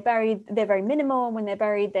 and when they're buried, they're very minimal. And when they're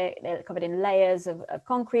buried, they're covered in layers of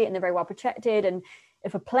concrete, and they're very well protected. And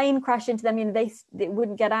if a plane crashed into them, they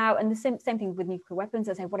wouldn't get out. And the same thing with nuclear weapons.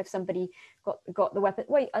 I say, what if somebody got the weapon?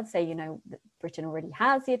 Well, I'd say, Britain already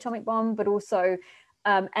has the atomic bomb, but also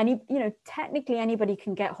technically anybody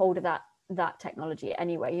can get hold of that technology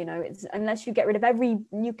anyway. It's unless you get rid of every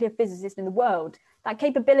nuclear physicist in the world, that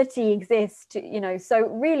capability exists to, you know, so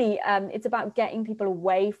really it's about getting people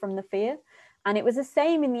away from the fear. And it was the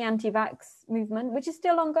same in the anti-vax movement, which is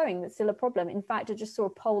still ongoing. That's still a problem. In fact, I just saw a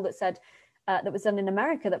poll that said that was done in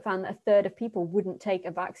America that found that a third of people wouldn't take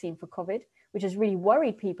a vaccine for COVID, which has really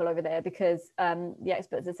worried people over there, because the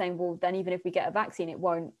experts are saying, well, then even if we get a vaccine,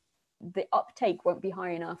 the uptake won't be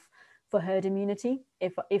high enough for herd immunity,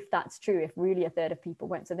 if that's true, if really a third of people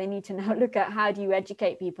won't. So they need to now look at how do you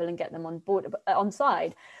educate people and get them on board, on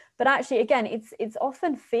side. But actually, again, it's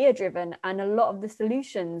often fear driven, and a lot of the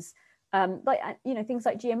solutions, like, you know, things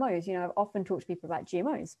like GMOs, you know, I've often talked to people about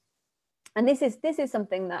GMOs. And this is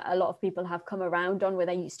something that a lot of people have come around on, where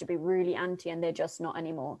they used to be really anti and they're just not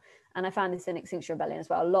anymore. And I found this in Extinction Rebellion as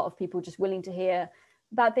well. A lot of people just willing to hear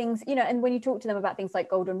about things, you know, and when you talk to them about things like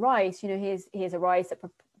golden rice, you know, here's a rice that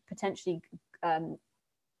potentially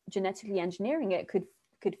genetically engineering it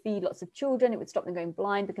could feed lots of children. It would stop them going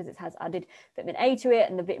blind because it has added vitamin A to it,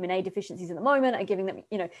 and the vitamin A deficiencies at the moment are giving them,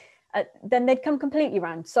 you know, then they'd come completely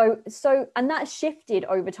around. So, and that shifted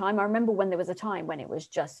over time. I remember when there was a time when it was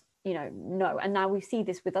just, you know, no. And now we see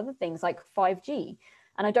this with other things like 5G.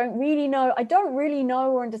 And I don't really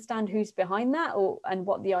know or understand who's behind that and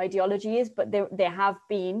what the ideology is, but there have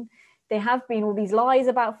been all these lies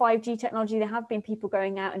about 5G technology. There have been people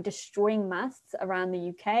going out and destroying masts around the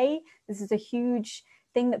UK. This is a huge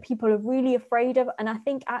thing that people are really afraid of. And I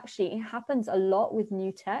think actually it happens a lot with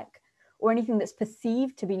new tech, or anything that's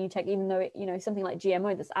perceived to be new tech, even though it, you know, something like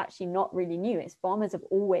GMO that's actually not really new. It's farmers have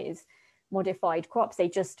always modified crops.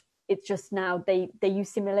 It's just now they use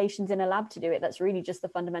simulations in a lab to do it. That's really just the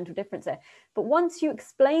fundamental difference there. But once you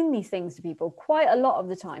explain these things to people, quite a lot of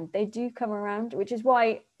the time they do come around, which is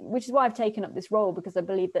why I've taken up this role, because I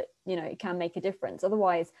believe that, you know, it can make a difference.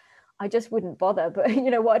 Otherwise, I just wouldn't bother. But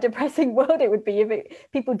you know, what a depressing world it would be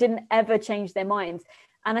if people didn't ever change their minds.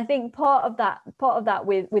 And I think part of that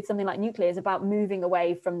with something like nuclear is about moving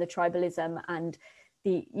away from the tribalism and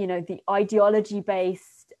the, you know, the ideology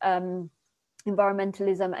based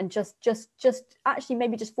environmentalism, and just actually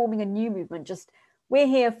maybe just forming a new movement. Just, we're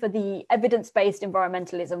here for the evidence-based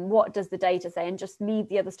environmentalism. What does the data say? And just leave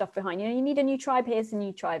the other stuff behind. You know, you need a new tribe, here's a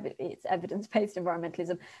new tribe. It's evidence-based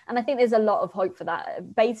environmentalism. And I think there's a lot of hope for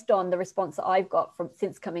that. Based on the response that I've got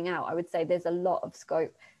since coming out, I would say there's a lot of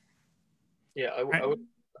scope. Yeah,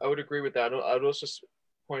 I would agree with that. I'd also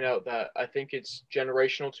point out that I think it's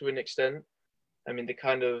generational to an extent. I mean, the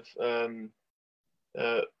kind of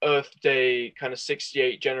Earth Day kind of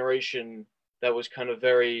 68 generation that was kind of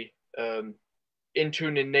very in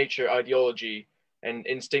tune in nature ideology and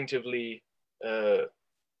instinctively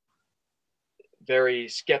very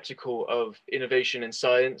skeptical of innovation in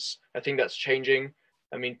science. I think that's changing.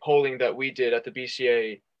 I mean, polling that we did at the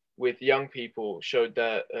BCA with young people showed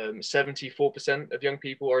that 74% of young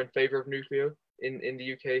people are in favor of nuclear in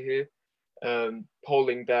the UK here.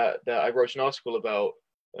 Polling that I wrote an article about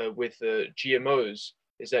with GMOs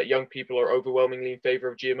is that young people are overwhelmingly in favor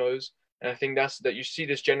of GMOs. And I think that you see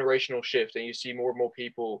this generational shift, and you see more and more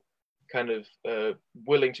people kind of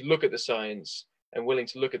willing to look at the science and willing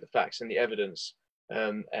to look at the facts and the evidence.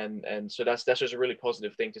 And so that's just a really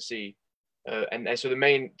positive thing to see. And so the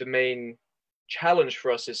main challenge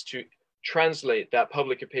for us is to translate that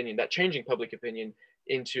public opinion, that changing public opinion,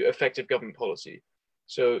 into effective government policy.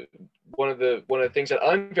 So one of the things that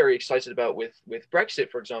I'm very excited about with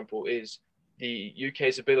Brexit, for example, is the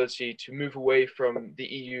UK's ability to move away from the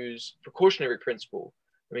EU's precautionary principle.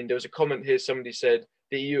 I mean, there was a comment here, somebody said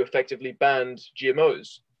the EU effectively banned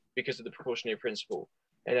GMOs because of the precautionary principle.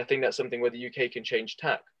 And I think that's something where the UK can change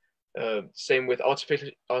tack. Same with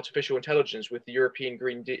artificial intelligence, with the European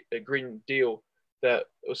Green Deal that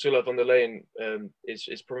Ursula von der Leyen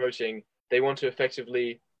is promoting. They want to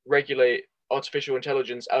effectively regulate artificial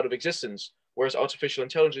intelligence out of existence, whereas artificial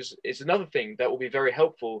intelligence is another thing that will be very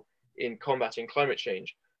helpful in combating climate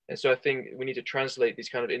change. And so I think we need to translate these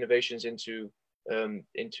kind of innovations into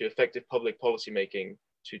effective public policy making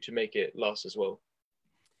to make it last as well.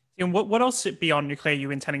 And what else beyond nuclear are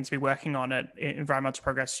you intending to be working on at Environmental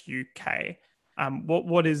Progress UK?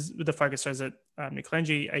 What is the focus? So is it nuclear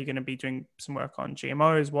energy? Are you going to be doing some work on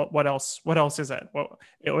GMOs? What else is it?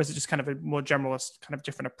 Or is it just kind of a more generalist, kind of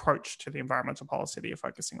different approach to the environmental policy that you're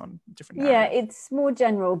focusing on different narratives? Yeah, it's more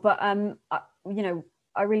general, but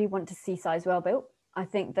I really want to see Sizewell built. I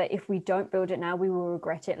think that if we don't build it now, we will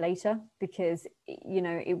regret it later, because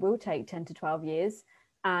it will take 10 to 12 years.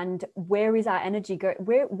 And where is our energy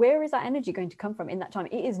where is our energy going to come from in that time?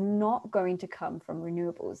 It is not going to come from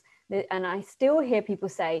renewables. And I still hear people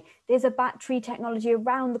say there's a battery technology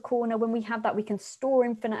around the corner. When we have that, we can store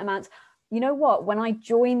infinite amounts. You know what? When I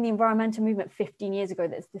joined the environmental movement 15 years ago,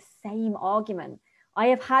 that's the same argument. I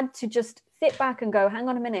have had to just sit back and go, hang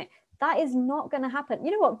on a minute, that is not going to happen.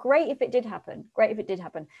 You know what? Great if it did happen. Great if it did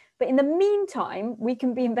happen. But in the meantime, we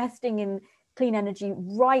can be investing in clean energy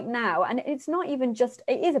right now. And it's not even just,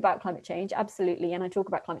 it is about climate change, absolutely. And I talk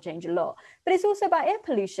about climate change a lot, but it's also about air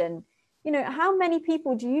pollution. You know, how many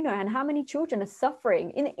people do you know, and how many children are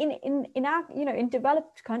suffering in our, you know, in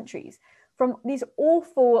developed countries from these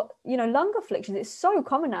awful, you know, lung afflictions? It's so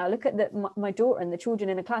common now. Look at my daughter and the children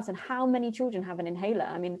in a class, and how many children have an inhaler.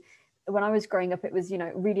 I mean, when I was growing up, it was, you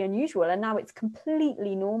know, really unusual, and now it's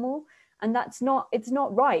completely normal. And it's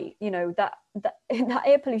not right. You know, that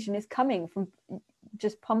air pollution is coming from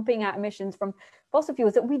just pumping out emissions from fossil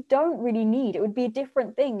fuels that we don't really need. It would be a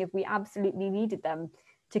different thing if we absolutely needed them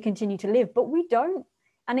to continue to live, but we don't.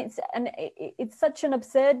 And it's such an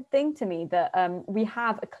absurd thing to me that we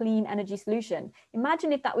have a clean energy solution.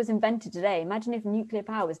 Imagine if that was invented today. Imagine if nuclear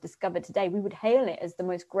power was discovered today. We would hail it as the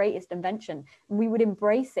most greatest invention, and we would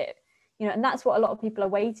embrace it. You know, and that's what a lot of people are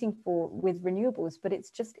waiting for with renewables, but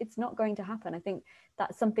it's not going to happen. I think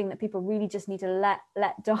that's something that people really just need to let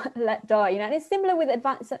die. You know, and it's similar with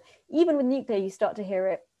advanced, even with nuclear, you start to hear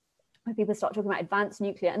it when people start talking about advanced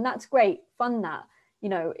nuclear, and that's great, fun that, you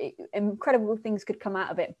know, incredible things could come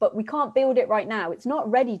out of it, but we can't build it right now. It's not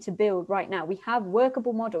ready to build right now. We have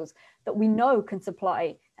workable models that we know can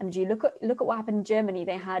supply energy. Look at what happened in Germany.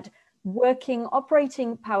 They had working,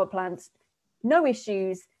 operating power plants, no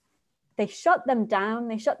issues. They shut them down.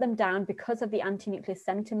 They shut them down because of the anti-nuclear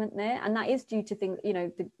sentiment there. And that is due to things, you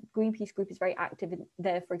know, the Greenpeace group is very active in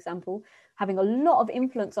there, for example, having a lot of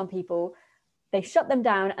influence on people. They shut them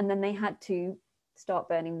down, and then they had to start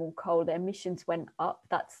burning more coal. Their emissions went up.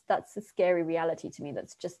 That's a scary reality to me.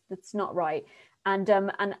 That's not right. And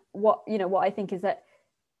what I think is that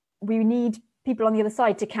we need people on the other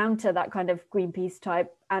side to counter that kind of Greenpeace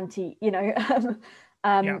type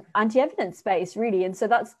anti-evidence space, really. And so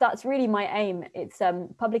that's really my aim. It's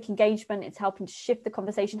public engagement. It's helping to shift the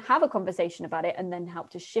conversation, have a conversation about it, and then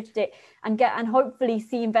help to shift it and hopefully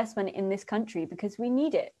see investment in this country, because we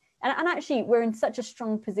need it. And actually, we're in such a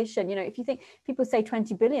strong position. You know, if you think, people say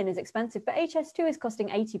 20 billion is expensive, but HS2 is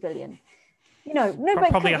costing 80 billion. You know, no,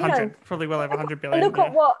 but probably 100, probably well over 100 billion. Look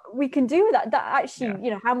at what we can do with that. That actually,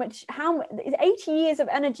 you know, how much 80 years of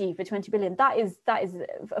energy for 20 billion. That is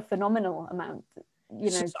a phenomenal amount.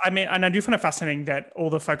 You know, I mean, and I do find it fascinating that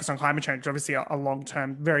all the focus on climate change, obviously a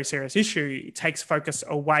long-term, very serious issue, it takes focus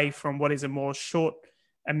away from what is a more short,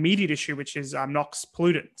 immediate issue, which is NOx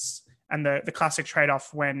pollutants. And the classic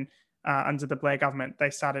trade-off when under the Blair government, they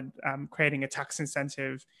started creating a tax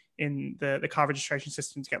incentive in the car registration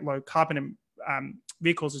system to get low carbon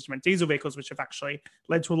vehicles, which meant diesel vehicles, which have actually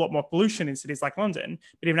led to a lot more pollution in cities like London.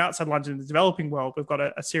 But even outside London, in the developing world, we've got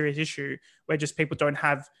a serious issue where just people don't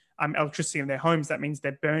have electricity in their homes. That means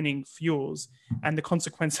they're burning fuels. And the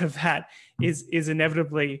consequence of that is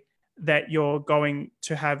inevitably that you're going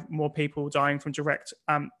to have more people dying from direct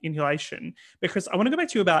inhalation. Because I want to go back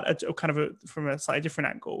to you about from a slightly different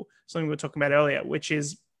angle, something we were talking about earlier, which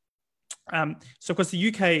is, so of course the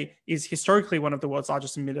UK is historically one of the world's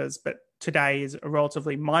largest emitters, but today is a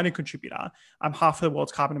relatively minor contributor. Half of the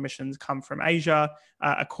world's carbon emissions come from Asia,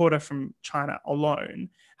 a quarter from China alone.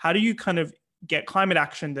 How do you kind of get climate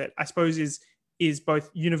action that I suppose is both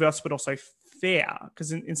universal but also fair?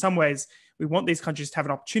 Because in some ways, we want these countries to have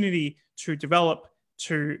an opportunity to develop,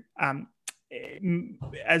 to,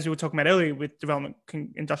 as we were talking about earlier, with development,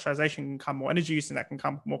 industrialization can come more energy use, and that can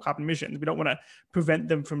come more carbon emissions. We don't want to prevent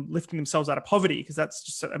them from lifting themselves out of poverty, because that's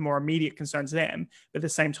just a more immediate concern to them, but at the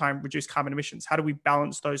same time, reduce carbon emissions. How do we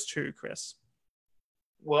balance those two, Chris?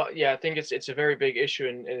 Well, yeah, I think it's a very big issue,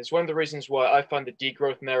 and it's one of the reasons why I find the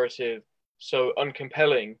degrowth narrative so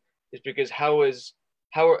uncompelling, is because how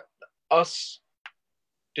are us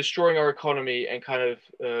destroying our economy and kind of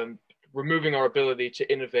removing our ability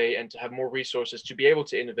to innovate and to have more resources to be able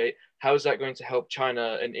to innovate, how is that going to help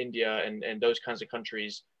China and India and those kinds of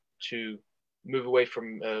countries to move away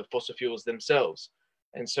from fossil fuels themselves?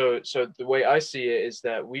 And so the way I see it is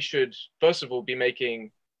that we should, first of all, be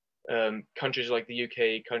making countries like the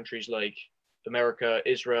UK, countries like America,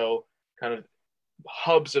 Israel, kind of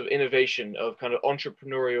hubs of innovation, of kind of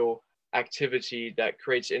entrepreneurial activity that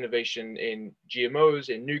creates innovation in GMOs,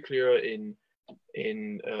 in nuclear, in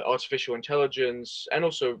artificial intelligence, and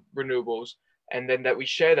also renewables, and then that we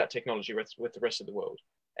share that technology with the rest of the world.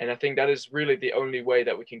 And I think that is really the only way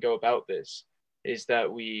that we can go about this, is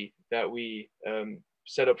that we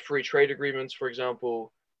set up free trade agreements. For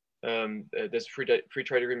example, there's a free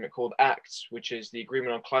trade agreement called ACTS, which is the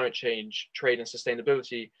Agreement on Climate Change, Trade and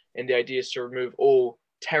Sustainability, and the idea is to remove all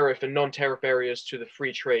tariff and non-tariff barriers to the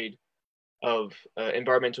free trade of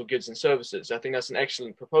environmental goods and services. I think that's an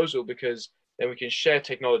excellent proposal, because then we can share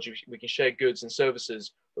technology, we can share goods and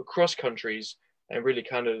services across countries and really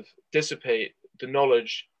kind of dissipate the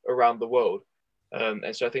knowledge around the world.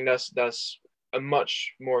 And so I think that's a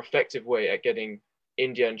much more effective way at getting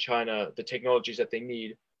India and China the technologies that they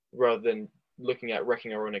need, rather than looking at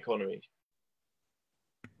wrecking our own economy.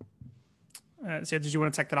 So did you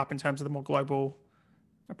want to take that up in terms of the more global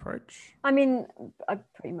approach? I mean, I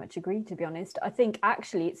pretty much agree, to be honest. I think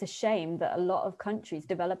actually it's a shame that a lot of countries,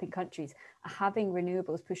 developing countries, are having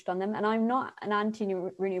renewables pushed on them. And I'm not an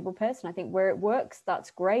anti-renewable person. I think where it works,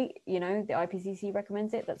 that's great. You know, the IPCC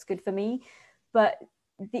recommends it. That's good for me. But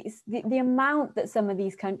the amount that some of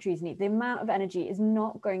these countries need, the amount of energy is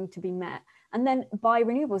not going to be met. And then by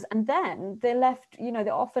renewables, and then they're left, you know,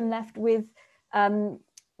 they're often left with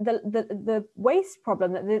the waste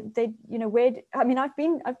problem that they you know, I mean, I've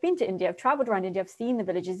been to India, I've traveled around India, I've seen the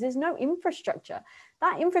villages. There's no infrastructure.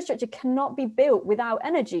 That infrastructure cannot be built without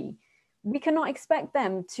energy. We cannot expect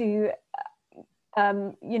them to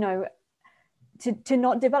you know, to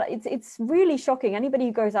not develop. It's really shocking. Anybody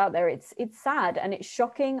who goes out there, it's sad and it's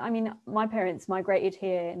shocking. I mean, my parents migrated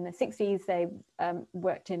here in the 60s. They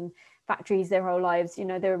worked in factories their whole lives. You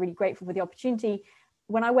know, they were really grateful for the opportunity.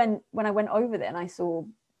 When I went over there and I saw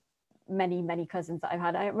many cousins that I've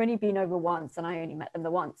had, I've only been over once and I only met them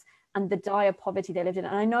the once, and the dire poverty they lived in.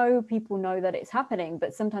 And I know people know that it's happening,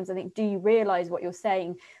 but sometimes I think, do you realize what you're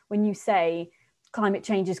saying when you say climate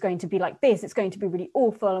change is going to be like this, it's going to be really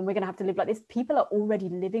awful and we're going to have to live like this? People are already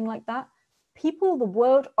living like that. People the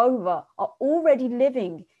world over are already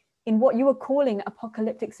living in what you are calling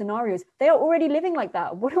apocalyptic scenarios. They are already living like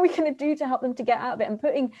that. What are we going to do to help them to get out of it? And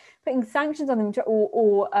putting sanctions on them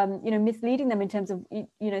or you know, misleading them in terms of, you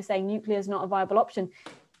know, saying nuclear is not a viable option.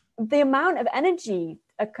 The amount of energy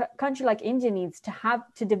a country like India needs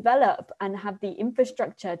to develop and have the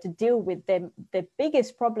infrastructure to deal with their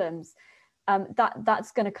biggest problems,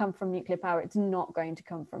 that's going to come from nuclear power. It's not going to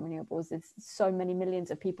come from renewables. There's so many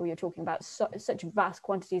millions of people you're talking about, such vast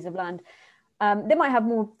quantities of land. They might have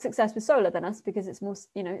more success with solar than us because it's more,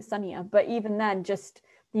 you know, it's sunnier. But even then, just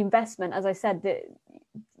the investment, as I said, that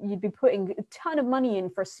you'd be putting a ton of money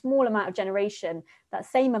in for a small amount of generation. That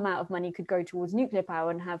same amount of money could go towards nuclear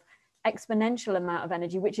power and have exponential amount of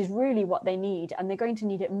energy, which is really what they need. And they're going to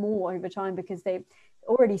need it more over time because they're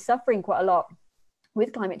already suffering quite a lot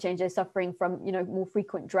with climate change. They're suffering from, you know, more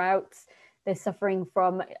frequent droughts. They're suffering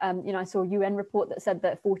from, you know, I saw a UN report that said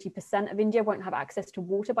that 40% of India won't have access to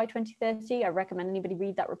water by 2030. I recommend anybody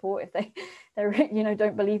read that report if they you know,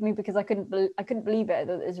 don't believe me, because I couldn't believe it.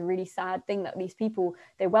 It's a really sad thing that these people,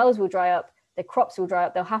 their wells will dry up, their crops will dry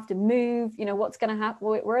up, they'll have to move. You know, what's going to happen?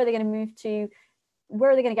 Where are they going to move to? Where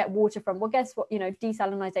are they going to get water from? Well, guess what? You know,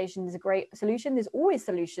 desalination is a great solution. There's always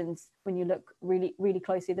solutions when you look really, really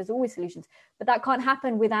closely. There's always solutions, but that can't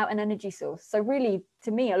happen without an energy source. So really,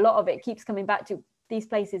 to me, a lot of it keeps coming back to these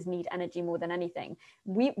places need energy more than anything.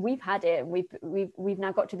 We've had it. We've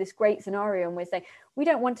now got to this great scenario, and we're saying we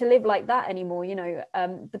don't want to live like that anymore. You know,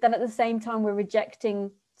 but then at the same time, we're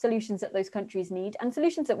rejecting solutions that those countries need and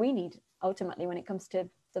solutions that we need ultimately when it comes to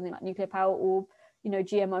something like nuclear power or, you know,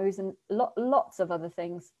 GMOs and lots of other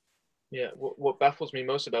things. Yeah, what baffles me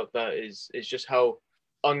most about that is just how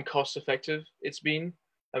uncost effective it's been.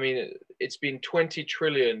 I mean, it's been 20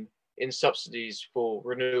 trillion in subsidies for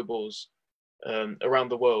renewables around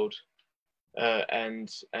the world, and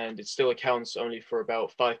it still accounts only for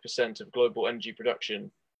about 5% of global energy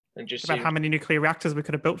production. And just about how many nuclear reactors we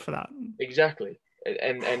could have built for that. Exactly,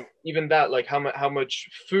 and even that, like how much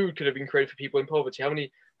food could have been created for people in poverty, how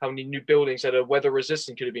many new buildings that are weather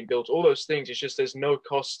resistant could have been built, all those things. It's just there's no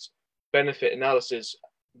cost benefit analysis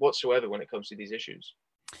whatsoever when it comes to these issues.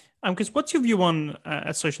 Because what's your view on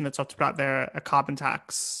a solution that's talked about there, a carbon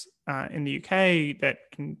tax in the UK that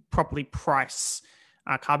can properly price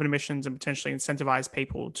carbon emissions and potentially incentivize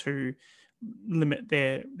people to limit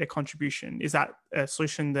their contribution? Is that a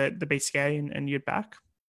solution that the BCA and you'd back?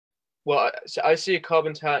 Well, I see a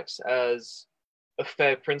carbon tax as a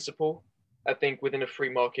fair principle. I think within a free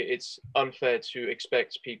market, it's unfair to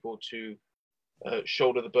expect people to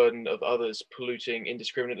shoulder the burden of others polluting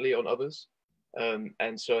indiscriminately on others.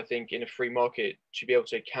 And so I think in a free market, to be able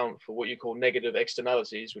to account for what you call negative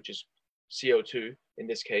externalities, which is CO2 in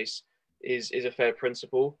this case, is a fair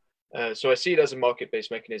principle. So I see it as a market-based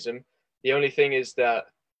mechanism. The only thing is that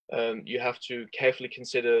you have to carefully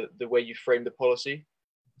consider the way you frame the policy.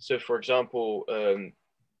 So for example,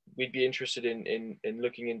 we'd be interested in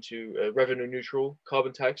looking into a revenue neutral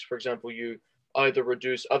carbon tax. For example, you either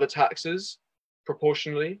reduce other taxes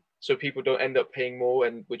proportionally so people don't end up paying more,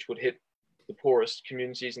 and which would hit the poorest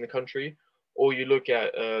communities in the country, or you look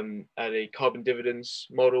at a carbon dividends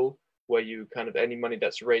model, where you kind of any money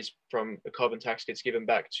that's raised from a carbon tax gets given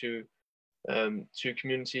back to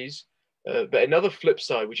communities. But another flip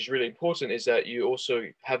side, which is really important, is that you also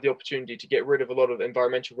have the opportunity to get rid of a lot of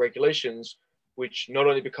environmental regulations, which not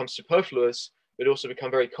only become superfluous, but also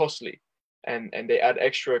become very costly. And they add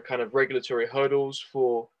extra kind of regulatory hurdles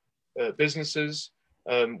for businesses,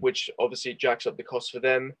 which obviously jacks up the cost for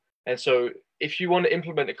them. And so if you want to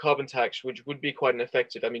implement a carbon tax, which would be quite an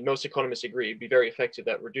effective, I mean, most economists agree it'd be very effective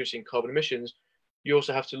at reducing carbon emissions, you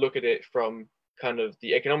also have to look at it from kind of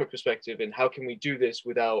the economic perspective, and how can we do this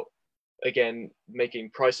without, again,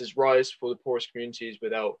 making prices rise for the poorest communities,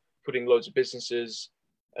 without putting loads of businesses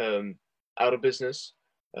out of business,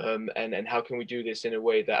 and how can we do this in a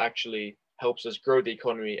way that actually helps us grow the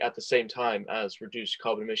economy at the same time as reduce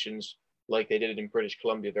carbon emissions, like they did it in British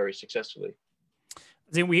Columbia very successfully.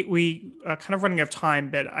 I think we are kind of running out of time,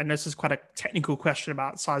 but I know this is quite a technical question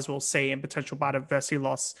about sizable sea and potential biodiversity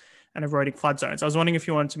loss and eroding flood zones. I was wondering if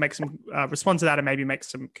you wanted to make some respond to that and maybe make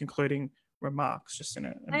some concluding remarks just in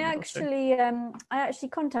a I actually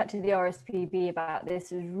contacted the RSPB about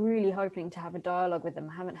this. I was really hoping to have a dialogue with them.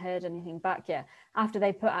 I haven't heard anything back yet, after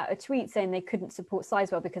they put out a tweet saying they couldn't support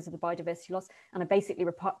Sizewell because of the biodiversity loss. And I basically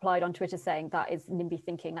replied on Twitter saying that is NIMBY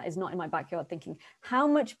thinking, that is not in my backyard thinking. How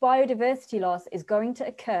much biodiversity loss is going to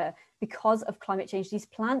occur because of climate change? These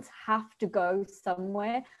plants have to go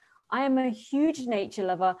somewhere. I am a huge nature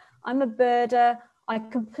lover. I'm a birder. I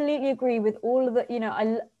completely agree with all of the,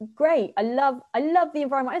 I love the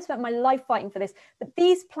environment. I spent my life fighting for this, but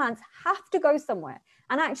these plants have to go somewhere.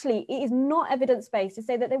 And actually, it is not evidence-based to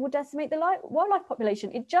say that they will decimate the wildlife population.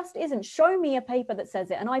 It just isn't. Show me a paper that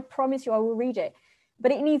says it, and I promise you I will read it.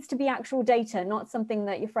 But it needs to be actual data, not something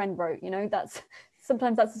that your friend wrote.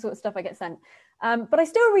 Sometimes that's the sort of stuff I get sent. But I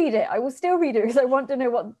still read it. I will still read it because I want to know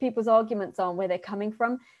what people's arguments are and where they're coming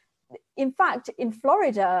from. In fact, in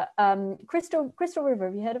Florida, Crystal River,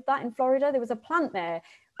 have you heard of that? In Florida, there was a plant there.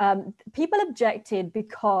 People objected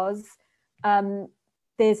because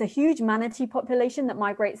there's a huge manatee population that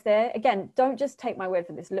migrates there. Again, don't just take my word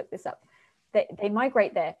for this, look this up. They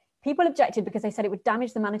migrate there. People objected because they said it would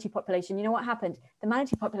damage the manatee population. You know what happened? The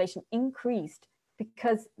manatee population increased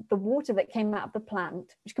because the water that came out of the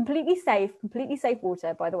plant, which is completely safe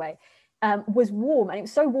water, by the way, was warm, and it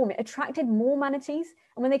was so warm it attracted more manatees,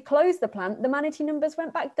 and when they closed the plant, the manatee numbers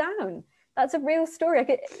went back down. That's a real story.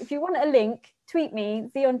 If you want a link, tweet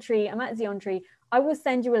me, Zeontree. I'm at Zeontree. I will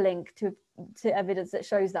send you a link to evidence that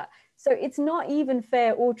shows that. So it's not even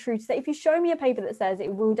fair or true to say, if you show me a paper that says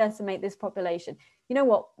it will decimate this population, you know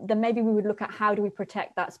what, then maybe we would look at how do we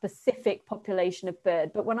protect that specific population of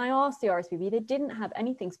bird. But when I asked the RSPB, they didn't have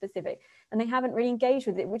anything specific, and they haven't really engaged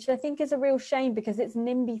with it, which I think is a real shame because it's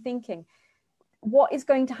NIMBY thinking. What is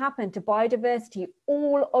going to happen to biodiversity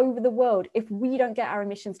all over the world if we don't get our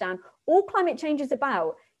emissions down? All climate change is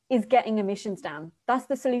about is getting emissions down. That's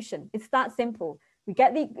the solution. It's that simple. We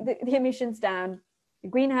get the emissions down, the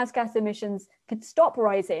greenhouse gas emissions can stop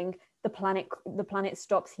rising, the planet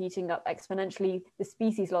stops heating up exponentially, the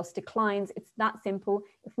species loss declines. It's that simple.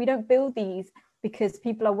 If we don't build these because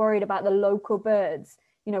people are worried about the local birds,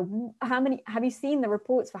 have you seen the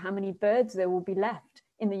reports for how many birds there will be left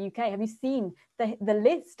in the UK? Have you seen the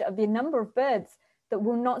list of the number of birds that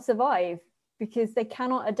will not survive because they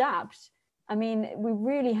cannot adapt? I mean, we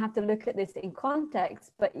really have to look at this in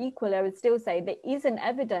context, but equally, I would still say there isn't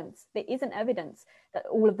evidence that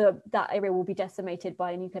all of that area will be decimated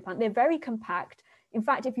by a nuclear plant. They're very compact. In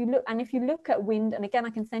fact, if you look at wind, and again, I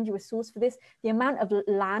can send you a source for this, the amount of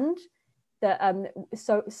land that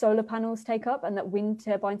solar panels take up and that wind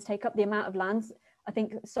turbines take up, the amount of lands, I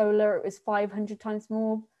think solar, it was 500 times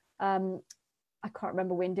more. I can't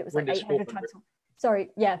remember wind, it was like 800 times more. Sorry,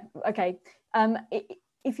 yeah, okay.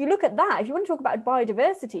 If you look at that, if you want to talk about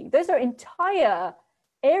biodiversity, those are entire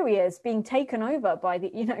areas being taken over by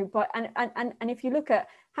the, and if you look at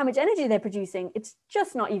how much energy they're producing, it's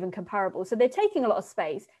just not even comparable. So they're taking a lot of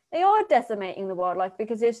space. They are decimating the wildlife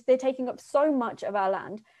because they're taking up so much of our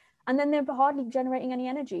land, and then they're hardly generating any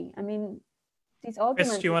energy. I mean, these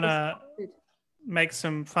arguments. Chris, do you want to make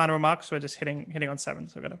some final remarks? We're just hitting on 7,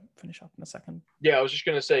 so we're going to finish up in a second. Yeah, I was just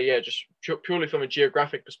going to say, just purely from a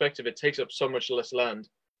geographic perspective, it takes up so much less land,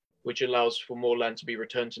 which allows for more land to be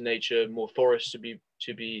returned to nature, more forests to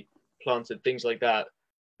be planted, things like that.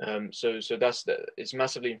 So it's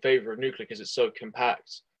massively in favor of nuclear because it's so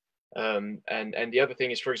compact. And the other thing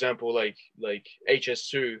is, for example, like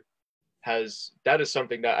HS2 that is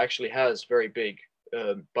something that actually has very big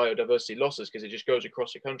biodiversity losses because it just goes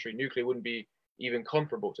across the country. Nuclear wouldn't be even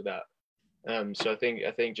comparable to that. So I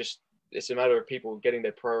think just it's a matter of people getting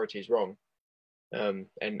their priorities wrong. and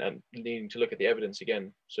needing to look at the evidence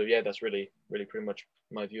again. So yeah, that's really pretty much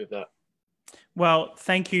my view of that. Well,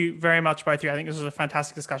 thank you very much, both of you. I think this was a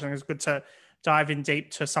fantastic discussion. It was good to dive in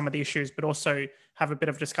deep to some of the issues, but also have a bit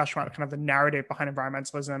of discussion about kind of the narrative behind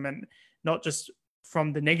environmentalism, and not just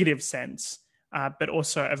from the negative sense, but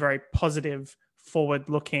also a very positive,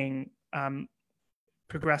 forward-looking,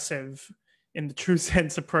 progressive, in the true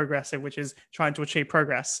sense of progressive, which is trying to achieve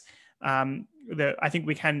progress, that I think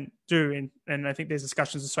we can do. And I think these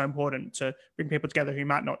discussions are so important to bring people together who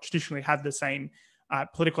might not traditionally have the same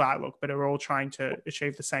political outlook, but are all trying to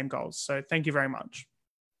achieve the same goals. So thank you very much.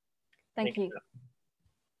 Thank you.